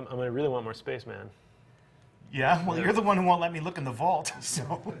 I'm going to really want more space, man. Yeah, well, you're the one who won't let me look in the vault,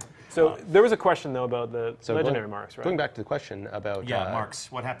 So there was a question, though, about the legendary marks, right? Going back to the question about...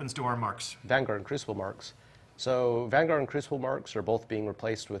 marks. What happens to our marks? Vanguard and Crucible marks. So Vanguard and Crucible marks are both being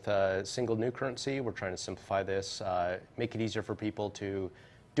replaced with a single new currency. We're trying to simplify this, make it easier for people to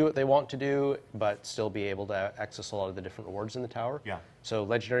do what they want to do, but still be able to access a lot of the different rewards in the tower. Yeah. So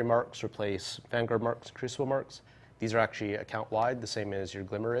legendary marks replace Vanguard marks and Crucible marks. These are actually account-wide, the same as your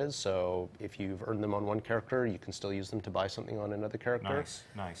Glimmer is. So if you've earned them on one character, you can still use them to buy something on another character.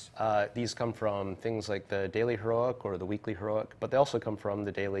 Nice. These come from things like the daily heroic or the weekly heroic, but they also come from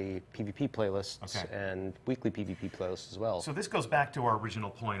the daily PvP playlists and weekly PvP playlists as well. So this goes back to our original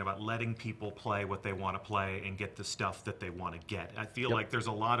point about letting people play what they want to play and get the stuff that they want to get. I feel like there's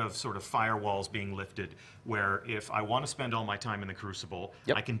a lot of sort of firewalls being lifted where if I want to spend all my time in the Crucible,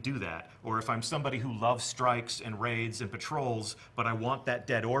 I can do that. Or if I'm somebody who loves strikes and raids and patrols, but I want that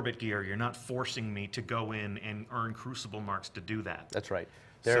dead orbit gear, you're not forcing me to go in and earn Crucible marks to do that. That's right.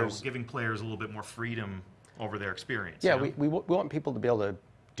 So giving players a little bit more freedom over their experience. Yeah, we want people to be able to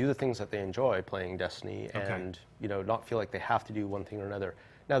do the things that they enjoy playing Destiny and not feel like they have to do one thing or another.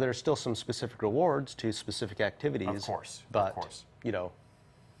 Now, there's still some specific rewards to specific activities. Of course.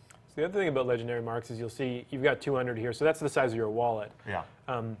 So the other thing about legendary marks is you'll see you've got 200 here, so that's the size of your wallet. Yeah.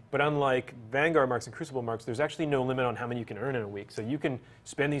 But unlike Vanguard marks and Crucible marks, there's actually no limit on how many you can earn in a week. So you can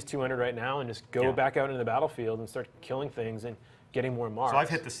spend these 200 right now and just go back out into the battlefield and start killing things and getting more marks. So I've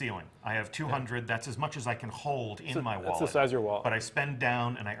hit the ceiling. I have 200. That's as much as I can hold in my wallet. That's the size of your wallet. But I spend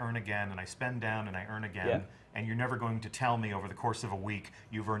down and I earn again, and I spend down and I earn again. Yeah. And you're never going to tell me over the course of a week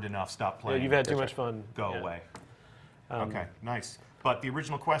you've earned enough. Stop playing. Yeah, you've had too much fun. Go away. Okay, nice. But the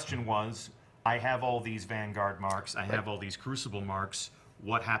original question was, I have all these Vanguard marks, I have all these Crucible marks,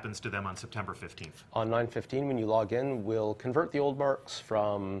 what happens to them on September 15th? On 9/15, when you log in, we'll convert the old marks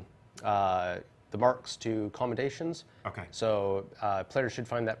from the marks to commendations. Okay. So players should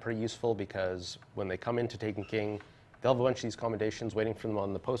find that pretty useful because when they come into Taken King, they'll have a bunch of these commendations waiting for them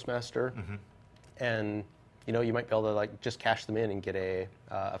on the Postmaster. And you might be able to just cash them in and get a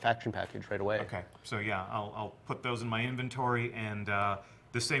faction package right away. Okay, so yeah, I'll put those in my inventory, and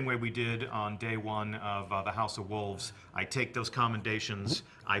the same way we did on day one of the House of Wolves, I take those commendations,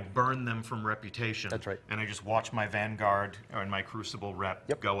 I burn them from reputation. That's right. And I just watch my Vanguard and my Crucible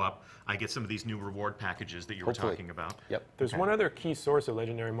rep go up. I get some of these new reward packages that you were talking about. Yep. There's one other key source of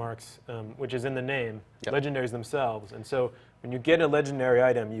legendary marks, which is in the name, legendaries themselves. And so when you get a legendary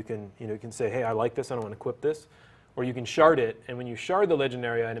item, you can say, hey, I like this, I don't want to equip this. Or you can shard it, and when you shard the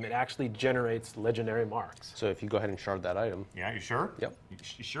legendary item, it actually generates legendary marks. So if you go ahead and shard that item. Yeah, you sure? Yep.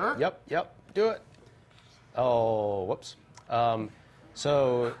 You sure? Yep, do it. Oh, whoops.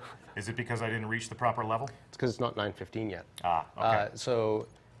 So... Is it because I didn't reach the proper level? It's because it's not 9/15 yet. Okay. So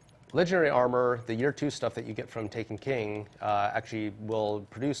legendary armor, the year 2 stuff that you get from Taken King, actually will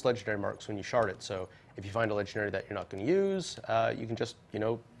produce legendary marks when you shard it. So if you find a legendary that you're not going to use, you can just,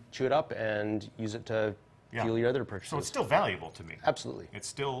 chew it up and use it to fuel your other purchases. So it's still valuable to me. Absolutely. It's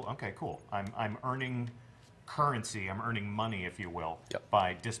still, okay, cool. I'm earning currency, I'm earning money, if you will, Yep.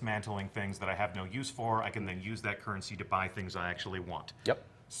 by dismantling things that I have no use for. I can then use that currency to buy things I actually want. Yep.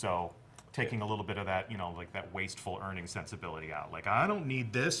 So taking a little bit of that, like that wasteful earning sensibility out. Like, I don't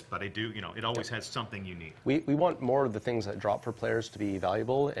need this, but I do, it always has something you need. We want more of the things that drop for players to be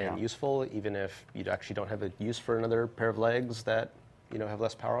valuable and useful, even if you actually don't have a use for another pair of legs that, have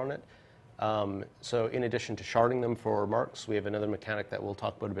less power on it. So in addition to sharding them for marks, we have another mechanic that we'll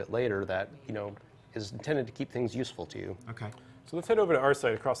talk about a bit later that, is intended to keep things useful to you. Okay. So let's head over to our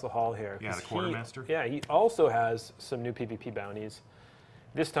side across the hall here. Yeah, the quartermaster. Yeah, he also has some new PvP bounties,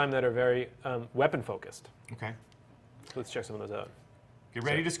 this time that are very weapon focused. Okay. So let's check some of those out. Get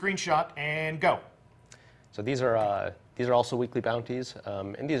ready to screenshot and go. So these are also weekly bounties,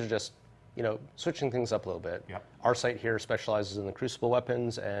 and these are just switching things up a little bit. Yep. Our site here specializes in the Crucible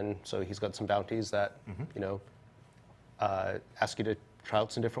weapons, and so he's got some bounties that ask you to try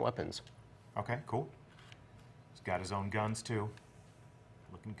out some different weapons. Okay, cool. He's got his own guns too.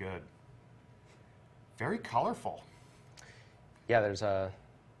 Looking good. Very colorful. Yeah, there's a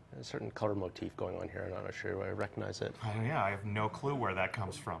certain color motif going on here. I'm not sure I recognize it. Yeah, I have no clue where that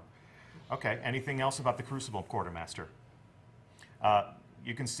comes from. Okay, anything else about the Crucible Quartermaster?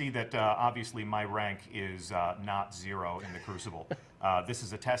 You can see that obviously my rank is not 0 in the Crucible. This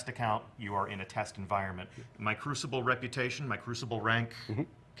is a test account. You are in a test environment. My Crucible reputation, my Crucible rank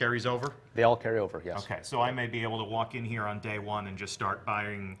carries over? They all carry over, yes. Okay, so I may be able to walk in here on day 1 and just start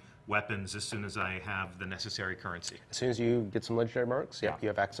buying weapons as soon as I have the necessary currency. As soon as you get some legendary marks, you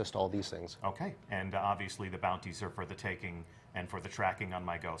have access to all these things. Okay, and obviously the bounties are for the taking and for the tracking on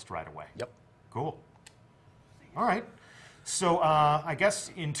my ghost right away. Yep. Cool. All right. So I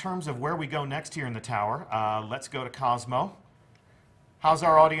guess in terms of where we go next here in the tower, let's go to Cosmo. How's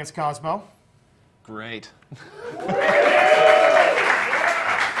our audience, Cosmo? Great.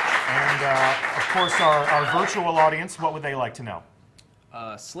 And of course, our virtual audience, what would they like to know?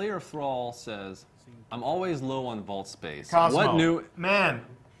 Slayer Thrall says, I'm always low on vault space. Cosmo, what new... man,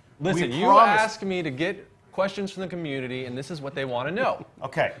 Listen, you asked me to get questions from the community, and this is what they want to know.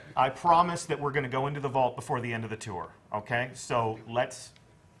 Okay, I promise that we're going to go into the vault before the end of the tour. Okay, so let's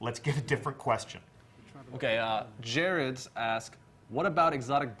get a different question. Okay, Jared's asked, what about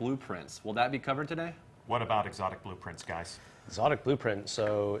exotic blueprints? Will that be covered today? What about exotic blueprints, guys? Exotic blueprint.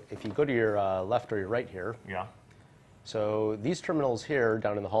 So if you go to your left or your right here. Yeah. So these terminals here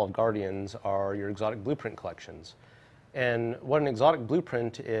down in the Hall of Guardians are your exotic blueprint collections. And what an exotic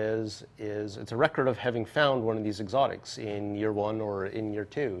blueprint is it's a record of having found one of these exotics in year 1 or in year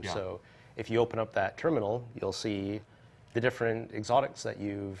 2. Yeah. So if you open up that terminal, you'll see the different exotics that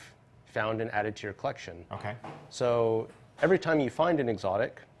you've found and added to your collection. Okay. So every time you find an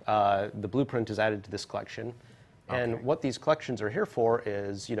exotic, the blueprint is added to this collection. And Okay. what these collections are here for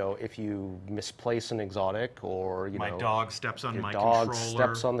is, if you misplace an exotic or, My dog steps on your my dog controller.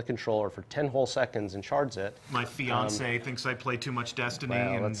 steps on the controller for 10 whole seconds and shards it. My fiance thinks I play too much Destiny,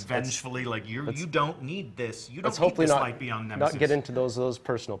 well, and let's- vengefully, like, you don't need this. You Let's don't need hopefully this not, Light Beyond Nemesis. not get into those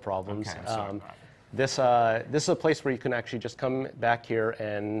personal problems. Okay, I'm sorry. This is a place where you can actually just come back here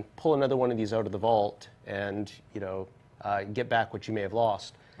and pull another one of these out of the vault and, get back what you may have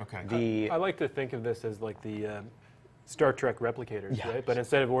lost. Okay. I like to think of this as like the Star Trek replicators, Yeah. right? But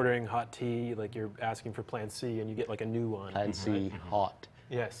instead of ordering hot tea, like you're asking for Plan C and you get like a new one. And see hot.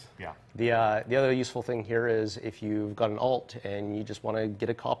 Yes. Yeah. The other useful thing here is if you've got an alt and you just want to get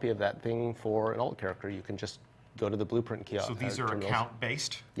a copy of that thing for an alt character, you can just go to the blueprint kiosk. So these are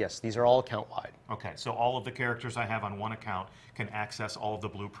account-based? Yes, these are all account-wide. Okay, so all of the characters I have on one account can access all of the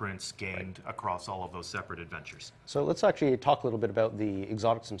blueprints gained across all of those separate adventures. So let's actually talk a little bit about the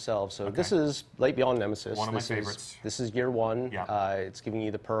exotics themselves. So this is Light Beyond Nemesis. One of my favorites. This is year 1. Yeah. It's giving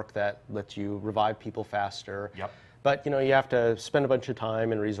you the perk that lets you revive people faster. Yep. But you have to spend a bunch of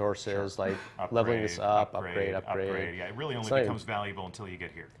time and resources like leveling this up, upgrade. Yeah, it really only becomes valuable until you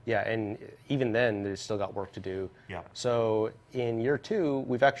get here. Yeah, and even then, there's still got work to do. Yeah. So in year 2,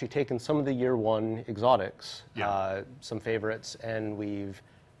 we've actually taken some of the year 1 exotics, Yeah. some favorites, and we've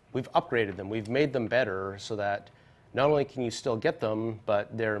upgraded them. We've made them better so that not only can you still get them,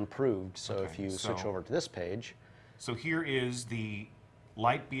 but they're improved. So if you switch over to this page. So here is the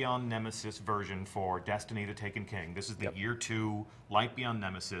Light Beyond Nemesis version for Destiny the Taken King. This is the year 2 Light Beyond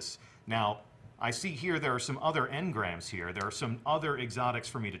Nemesis. Now, I see here there are some other engrams here. There are some other exotics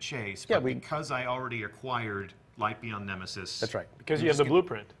for me to chase, but because I already acquired Light Beyond Nemesis... That's right. Because you have the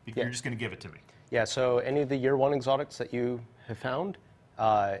blueprint. You're just going to give it to me. Yeah, so any of the year 1 exotics that you have found,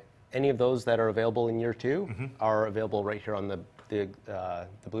 any of those that are available in year 2 are available right here on the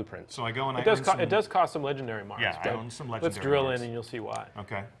blueprint. So I go and it does cost some legendary marks. Yeah, I own some legendary Let's drill marks. in and you'll see why.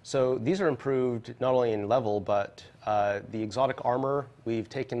 Okay. So these are improved not only in level, but the exotic armor, we've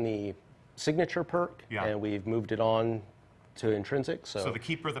taken the signature perk and we've moved it on to intrinsic. So the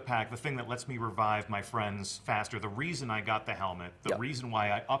Keeper of the Pack, the thing that lets me revive my friends faster, the reason I got the helmet, the reason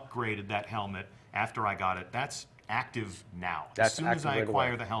why I upgraded that helmet after I got it, that's active now. As soon as I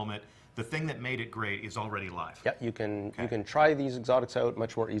acquire the helmet, the thing that made it great is already live. Yeah, you can try these exotics out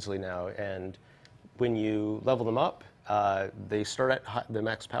much more easily now, and when you level them up, they start at the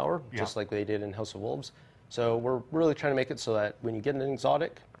max power, just like they did in House of Wolves. So we're really trying to make it so that when you get an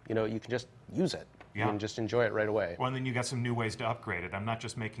exotic, you know, you can just use it. Yeah. You can just enjoy it right away. Well, and then you got some new ways to upgrade it. I'm not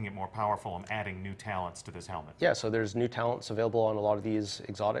just making it more powerful, I'm adding new talents to this helmet. Yeah, so there's new talents available on a lot of these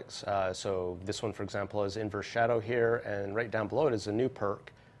exotics. So this one, for example, is Inverse Shadow here, and right down below it is a new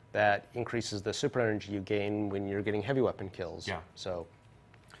perk that increases the super energy you gain when you're getting heavy weapon kills. Yeah. So.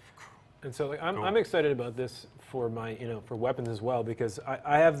 And so like, Cool. I'm excited about this for my, for weapons as well, because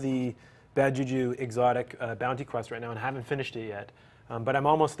I have the Bad Juju exotic bounty quest right now and haven't finished it yet. But I'm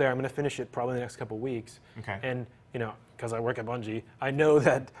almost there. I'm going to finish it probably in the next couple of weeks. Okay. And, because I work at Bungie, I know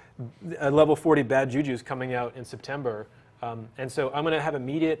that a level 40 Bad Juju is coming out in September. And so I'm going to have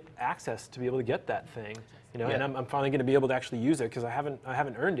immediate access to be able to get that thing. Yeah. And I'm finally going to be able to actually use it because I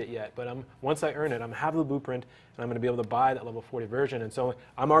haven't earned it yet. But once I earn it, I'm going to have the blueprint, and I'm going to be able to buy that level 40 version. And so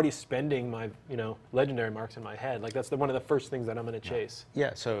I'm already spending my legendary marks in my head. Like that's one of the first things that I'm going to chase.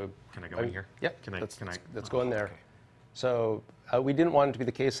 Yeah. So. Can I go in here? Yep. Can I? Let's go in there. Okay. So we didn't want it to be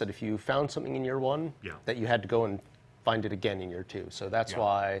the case that if you found something in year 1, Yeah. that you had to go and find it again in year 2. So that's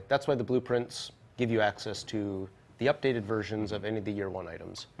why the blueprints give you access to the updated versions of any of the year 1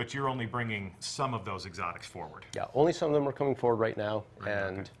 items. But you're only bringing some of those exotics forward. Yeah, only some of them are coming forward right now,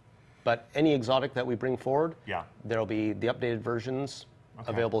 but any exotic that we bring forward, there'll be the updated versions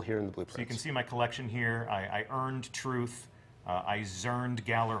available here in the blueprints. So you can see my collection here. I earned Truth. I zerned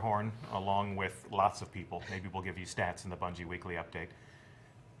Gallarhorn along with lots of people. Maybe we'll give you stats in the Bungie Weekly Update.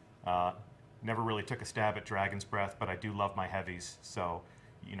 Never really took a stab at Dragon's Breath, but I do love my heavies. So,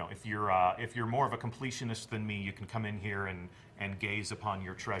 if you're more of a completionist than me, you can come in here and gaze upon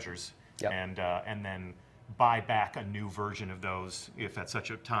your treasures, and then buy back a new version of those if at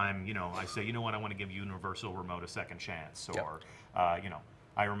such a time, I say, you know what, I want to give Universal Remote a second chance, or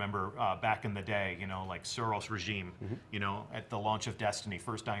I remember back in the day, like Suros Regime, at the launch of Destiny,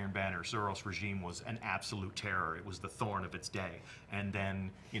 first Iron Banner, Suros Regime was an absolute terror. It was the thorn of its day. And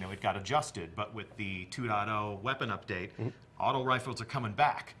then, it got adjusted. But with the 2.0 weapon update, auto rifles are coming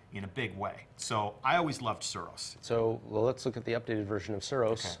back in a big way. So I always loved Suros. So, let's look at the updated version of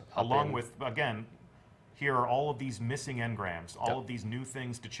Suros. Okay. Along with, again, here are all of these missing engrams, all of these new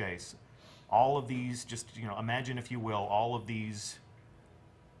things to chase, all of these, just, imagine, if you will, all of these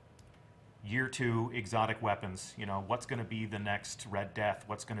Year 2 exotic weapons. What's going to be the next Red Death?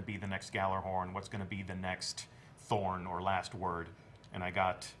 What's going to be the next Gallarhorn? What's going to be the next Thorn or Last Word? And I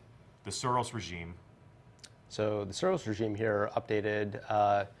got the Suros Regime. So the Suros Regime here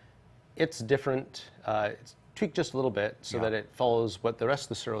updated. It's different. It's tweaked just a little bit so that it follows what the rest of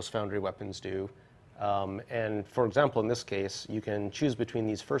the Suros Foundry weapons do. And for example, in this case, you can choose between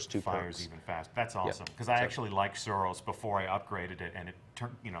these first two Fires perks. even fast. That's awesome, because I actually liked Suros before I upgraded it, and it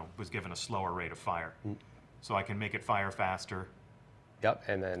was given a slower rate of fire. So I can make it fire faster. Yep,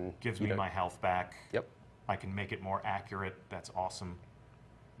 and then gives me my health back. Yep. I can make it more accurate. That's awesome.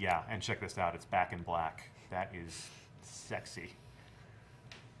 Yeah, and check this out. It's back in black. That is sexy.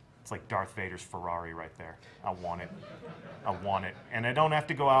 It's like Darth Vader's Ferrari right there. I want it. I want it. And I don't have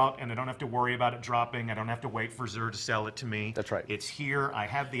to go out, and I don't have to worry about it dropping. I don't have to wait for Xur to sell it to me. That's right. It's here. I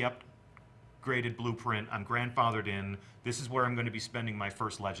have the upgraded blueprint. I'm grandfathered in. This is where I'm going to be spending my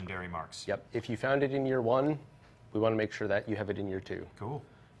first legendary marks. Yep. If you found it in year 1, we want to make sure that you have it in year 2. Cool.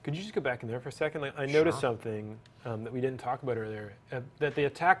 Could you just go back in there for a second? I noticed something that we didn't talk about earlier, that the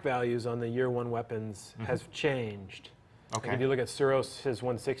attack values on the year 1 weapons has changed. Okay. Like if you look at Suros, his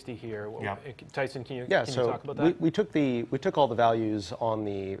 160 here. Tyson, can you talk about that? We took all the values on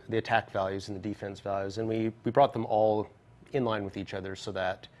the attack values and the defense values, and we brought them all in line with each other so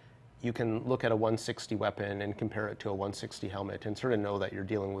that you can look at a 160 weapon and compare it to a 160 helmet and sort of know that you're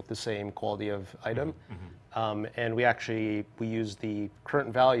dealing with the same quality of item. And we use the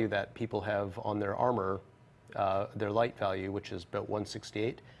current value that people have on their armor, their light value, which is about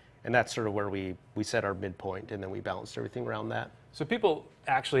 168. And that's sort of where we set our midpoint, and then we balanced everything around that. So people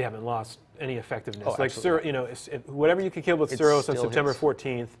actually haven't lost any effectiveness. Oh, like whatever you could kill with Suros on September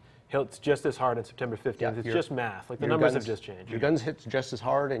 14th, hits just as hard on September 15th. Yeah, it's just math. Like the numbers have just changed. Your guns hit just as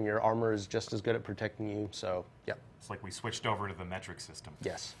hard, and your armor is just as good at protecting you. So, yeah. It's like we switched over to the metric system.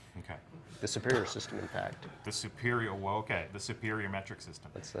 Yes. Okay. The superior system, in fact. The superior. Well, okay. The superior metric system.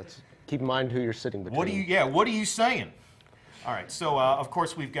 That's. Keep in mind who you're sitting between. What are you saying? All right, so of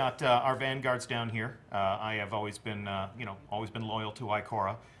course we've got our vanguards down here. I have always been, always been loyal to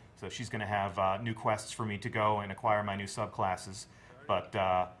Ikora, so she's going to have new quests for me to go and acquire my new subclasses. But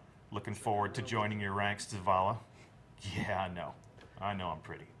looking forward to joining your ranks, Zavala. Yeah, I know I'm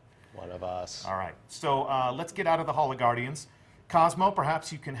pretty. One of us. All right, so let's get out of the Hall of Guardians. Cosmo,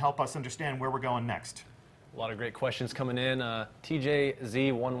 perhaps you can help us understand where we're going next. A lot of great questions coming in.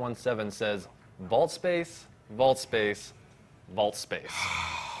 TJZ117 says, vault space, vault space, vault space.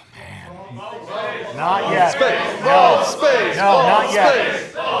 Not yet. Space, No. vault space, No, vault not yet.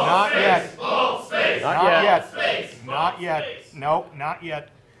 space. Not yet. Not yet. Space. Not yet. Nope, not yet.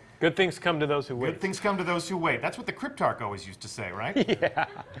 Good things come to those who wait. Good things come to those who wait. That's what the Cryptarch always used to say, right? Yeah.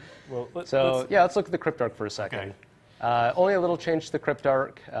 Well, let's Let's look at the Cryptarch for a second. Okay. Only a little change to the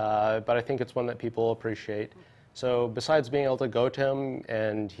Cryptarch, but I think it's one that people appreciate. So besides being able to go to him,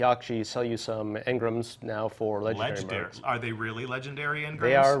 and he'll actually sell you some engrams now for legendary modes. Are they really legendary engrams?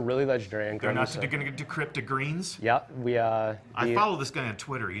 They are really legendary engrams. They're not going to decrypt to greens? Yeah, I follow this guy on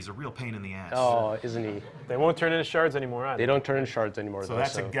Twitter. He's a real pain in the ass. Oh, isn't he? They won't turn into shards anymore either. They don't turn into shards anymore. So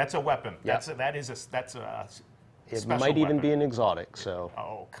though, that's a weapon. Yeah. That's a It special might even weapon. be an exotic. So.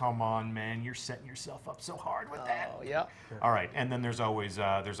 Oh, come on, man! You're setting yourself up so hard with that. Oh yeah. All right, and then there's always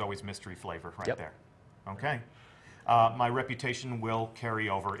mystery flavor right Yep. there. Okay. My reputation will carry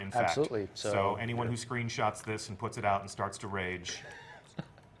over, in fact. Absolutely. So anyone who screenshots this and puts it out and starts to rage,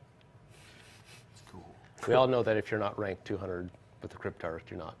 it's cool. We all know that if you're not ranked 200 with the Cryptarch,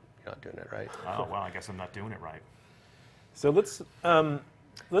 you're not doing it right. Oh, well, I guess I'm not doing it right. So let's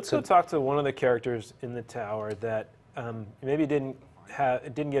go talk to one of the characters in the tower that maybe didn't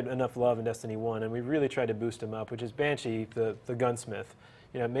get enough love in Destiny 1, and we really tried to boost him up, which is Banshee, the gunsmith.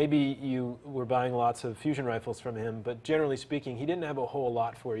 You know, maybe you were buying lots of fusion rifles from him, but generally speaking, he didn't have a whole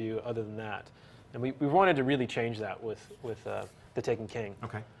lot for you other than that. And we wanted to really change that with the Taken King.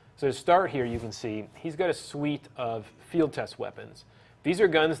 Okay. So to start here, you can see he's got a suite of field test weapons. These are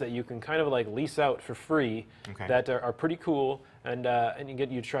guns that you can kind of like lease out for free, Okay. that are pretty cool, and you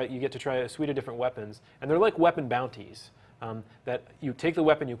get to try a suite of different weapons, and they're like weapon bounties. That you take the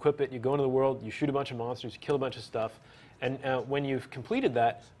weapon, you equip it, you go into the world, you shoot a bunch of monsters, you kill a bunch of stuff, and when you've completed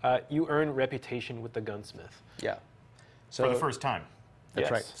that, you earn reputation with the gunsmith. Yeah. For the first time. That's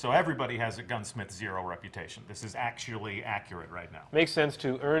Yes. right. So everybody has a gunsmith 0 reputation. This is actually accurate right now. Makes sense.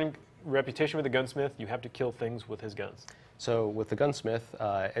 To earn reputation with the gunsmith, you have to kill things with his guns. So with the gunsmith,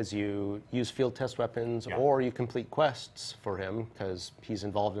 as you use field test weapons Yeah. or you complete quests for him, because he's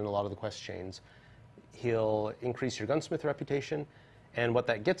involved in a lot of the quest chains, he'll increase your gunsmith reputation. And what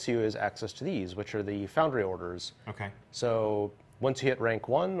that gets you is access to these, which are the foundry orders. Okay. So once you hit rank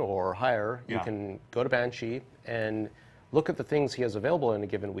 1 or higher, you Yeah. can go to Banshee and look at the things he has available in a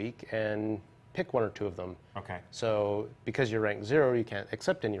given week and pick 1 or 2 of them. Okay. So because you're ranked 0, you can't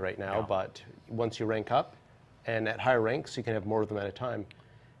accept any right now, Yeah. but once you rank up, and at higher ranks, you can have more of them at a time.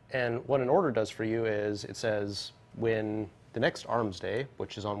 And what an order does for you is it says when the next Arms Day,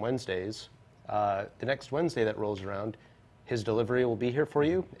 which is on Wednesdays, the next Wednesday that rolls around, his delivery will be here for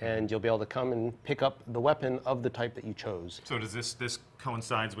you, and you'll be able to come and pick up the weapon of the type that you chose. So does this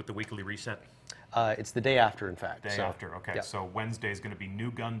coincides with the weekly reset? It's the day after, in fact. Day So, after, okay. yeah. So Wednesday is going to be New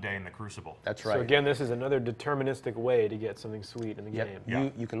Gun Day in the Crucible. That's right. So again, this is another deterministic way to get something sweet in the Yep. game. Yeah.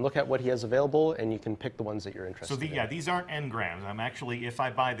 You can look at what he has available, and you can pick the ones that you're interested So in. yeah, these aren't engrams. I'm actually, if I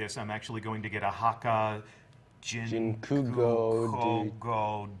buy this, I'm actually going to get a Haka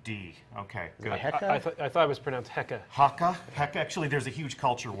Jinkugo D. Okay, good. Heka? I thought it was pronounced Heka. Haka? Haka? Actually, there's a huge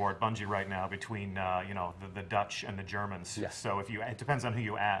culture war at Bungie right now between, the Dutch and the Germans. Yes. So it depends on who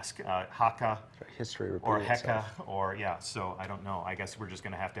you ask. Haka History or repeats Heka itself. or, yeah, so I don't know. I guess we're just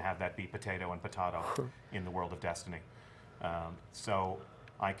going to have that be potato and potato in the world of Destiny. So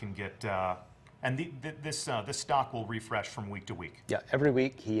I can get... And this stock will refresh from week to week. Yeah, every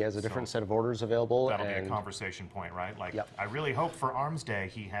week he has a different set of orders available. That'll be a and conversation point, right? Like, Yep. I really hope for Arms Day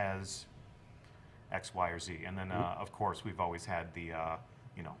he has X, Y, or Z. And then, of course, we've always had the,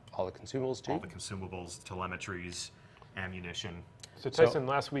 all the consumables too. all the consumables, telemetries, ammunition. So Tyson,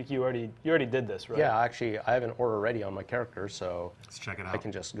 last week you already did this, right? Yeah, actually, I have an order ready on my character, so Let's check it I out.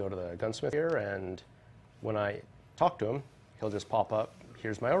 can just go to the gunsmith here, and when I talk to him, he'll just pop up,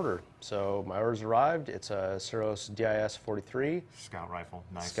 here's my order. So my order's arrived. It's a Suros DIS 43 Scout rifle,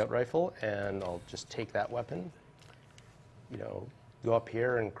 nice. scout rifle, and I'll just take that weapon, go up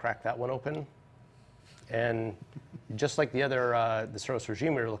here and crack that one open. And just like the other, the Suros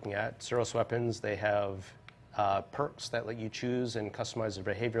regime we were looking at, Suros weapons, they have perks that let you choose and customize their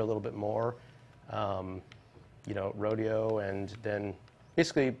behavior a little bit more. Rodeo, and then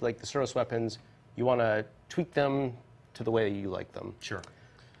basically like the Suros weapons, you want to tweak them to the way you like them. Sure.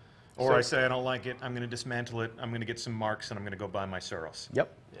 Or I say I don't like it, I'm going to dismantle it, I'm going to get some marks, and I'm going to go buy my Suros.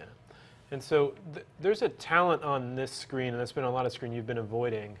 Yep. Yeah. And so there's a talent on this screen, and that's been a lot of screen you've been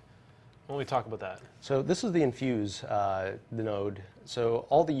avoiding. Why don't we talk about that? So this is the Infuse, the node. So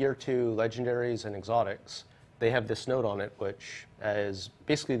all the Year 2 legendaries and exotics, they have this node on it, which is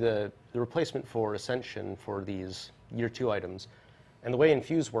basically the replacement for Ascension for these Year 2 items. And the way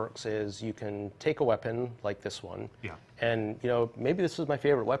Infuse works is you can take a weapon like this one, and maybe this is my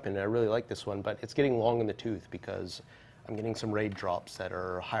favorite weapon, and I really like this one, but it's getting long in the tooth because I'm getting some raid drops that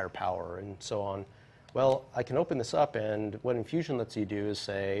are higher power and so on. Well, I can open this up, and what Infusion lets you do is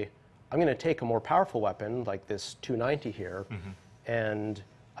say, I'm going to take a more powerful weapon like this 290 here, and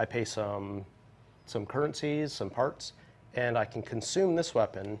I pay some currencies, some parts, and I can consume this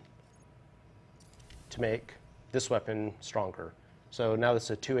weapon to make this weapon stronger. So now this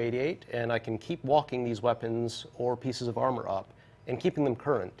is a 288, and I can keep walking these weapons or pieces of armor up and keeping them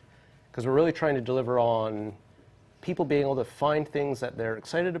current, because we're really trying to deliver on people being able to find things that they're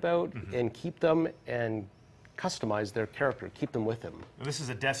excited about and keep them and customize their character, keep them with them. This is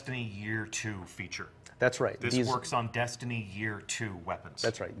a Destiny Year 2 feature. That's right. This works on Destiny Year 2 weapons.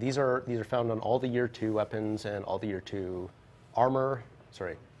 That's right. These are found on all the Year 2 weapons and all the Year 2 armor,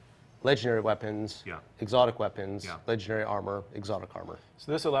 legendary weapons, exotic weapons, legendary armor, exotic armor.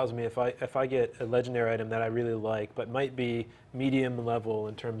 So this allows me, if I get a legendary item that I really like, but might be medium level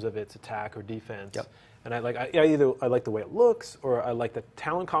in terms of its attack or defense, and either I like the way it looks or I like the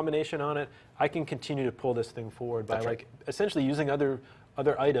talent combination on it, I can continue to pull this thing forward by essentially using other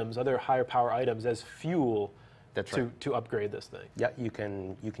items, other higher power items as fuel to upgrade this thing. Yeah, you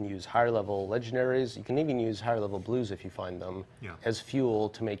can use higher level legendaries. You can even use higher level blues if you find them as fuel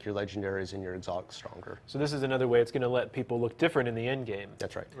to make your legendaries and your exotics stronger. So this is another way it's going to let people look different in the end game.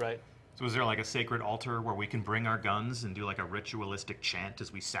 That's right. Right. So is there like a sacred altar where we can bring our guns and do like a ritualistic chant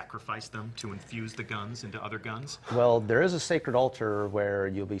as we sacrifice them to infuse the guns into other guns? Well, there is a sacred altar where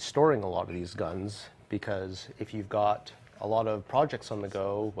you'll be storing a lot of these guns, because if you've got a lot of projects on the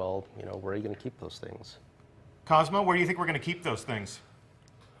go, well, where are you going to keep those things? Cosmo, where do you think we're going to keep those things?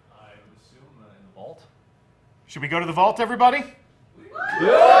 I would assume in the vault. Should we go to the vault, everybody? All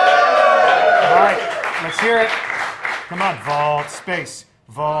right, let's hear it. Come on, vault space,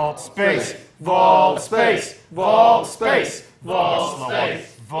 vault space, vault space, vault space, vault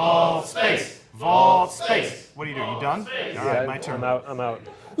space, vault space, vault space. What are you doing? You done? All right, my turn. I'm out.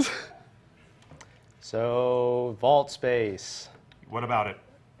 So, vault space. What about it?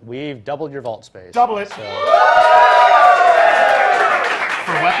 We've doubled your vault space. Double it. For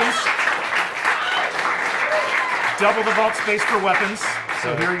weapons. Double the vault space for weapons.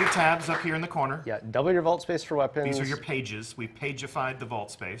 So here are your tabs up here in the corner. Yeah, double your vault space for weapons. These are your pages. We've pageified the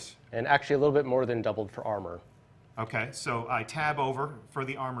vault space. And actually a little bit more than doubled for armor. Okay, so I tab over for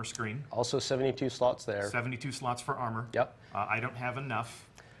the armor screen. Also 72 slots there. 72 slots for armor. Yep. I don't have enough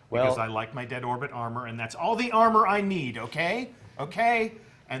because I like my Dead Orbit armor, and that's all the armor I need, okay? Okay?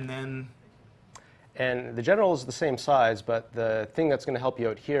 And then... And the general is the same size, but the thing that's going to help you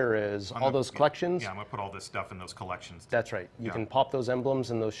out here is all those collections. Yeah, I'm going to put all this stuff in those collections. That's right. You can pop those emblems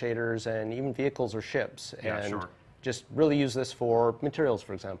and those shaders and even vehicles or ships. Yeah, and just really use this for materials,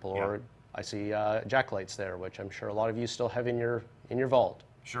 for example. Or I see jacklights there, which I'm sure a lot of you still have in your vault.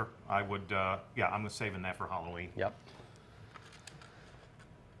 Sure. I would, yeah, I'm saving that for Halloween. Yep.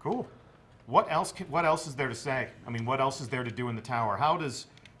 Cool. What else is there to say? I mean, what else is there to do in the tower? How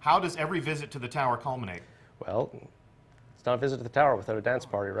does every visit to the tower culminate? Well, it's not a visit to the tower without a dance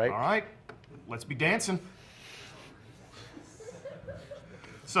party, right? All right. Let's be dancing.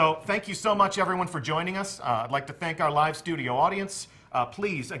 So thank you so much, everyone, for joining us. I'd like to thank our live studio audience.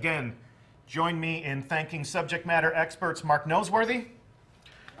 Please, again, join me in thanking subject matter experts Mark Noseworthy,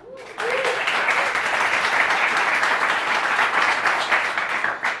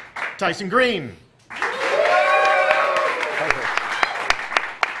 Tyson Green,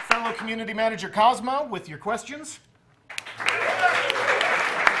 fellow community manager Cosmo with your questions,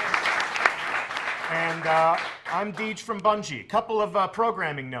 and I'm Deej from Bungie. Couple of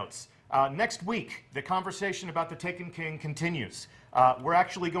programming notes. Next week, the conversation about the Taken King continues. We're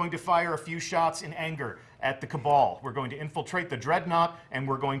actually going to fire a few shots in anger at the Cabal. We're going to infiltrate the Dreadnought, and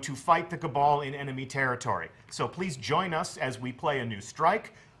we're going to fight the Cabal in enemy territory. So please join us as we play a new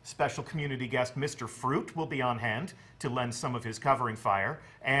strike. Special community guest Mr. Fruit will be on hand to lend some of his covering fire.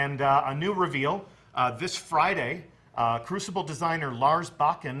 And a new reveal, this Friday, Crucible designer Lars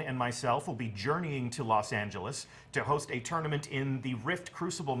Bakken and myself will be journeying to Los Angeles to host a tournament in the Rift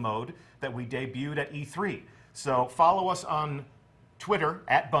Crucible mode that we debuted at E3. So follow us on Twitter,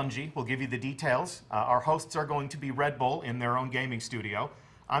 @Bungie. We'll give you the details. Our hosts are going to be Red Bull in their own gaming studio.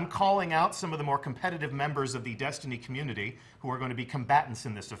 I'm calling out some of the more competitive members of the Destiny community who are going to be combatants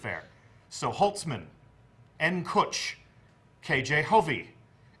in this affair. So Holtzman, N. Kutch, KJ Hovey,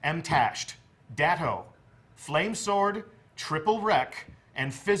 M. Tasht, Datto, Flamesword, Triple Wreck,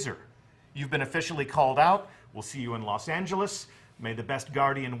 and Fizzer. You've been officially called out. We'll see you in Los Angeles. May the best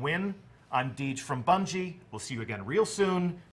Guardian win. I'm Deej from Bungie. We'll see you again real soon.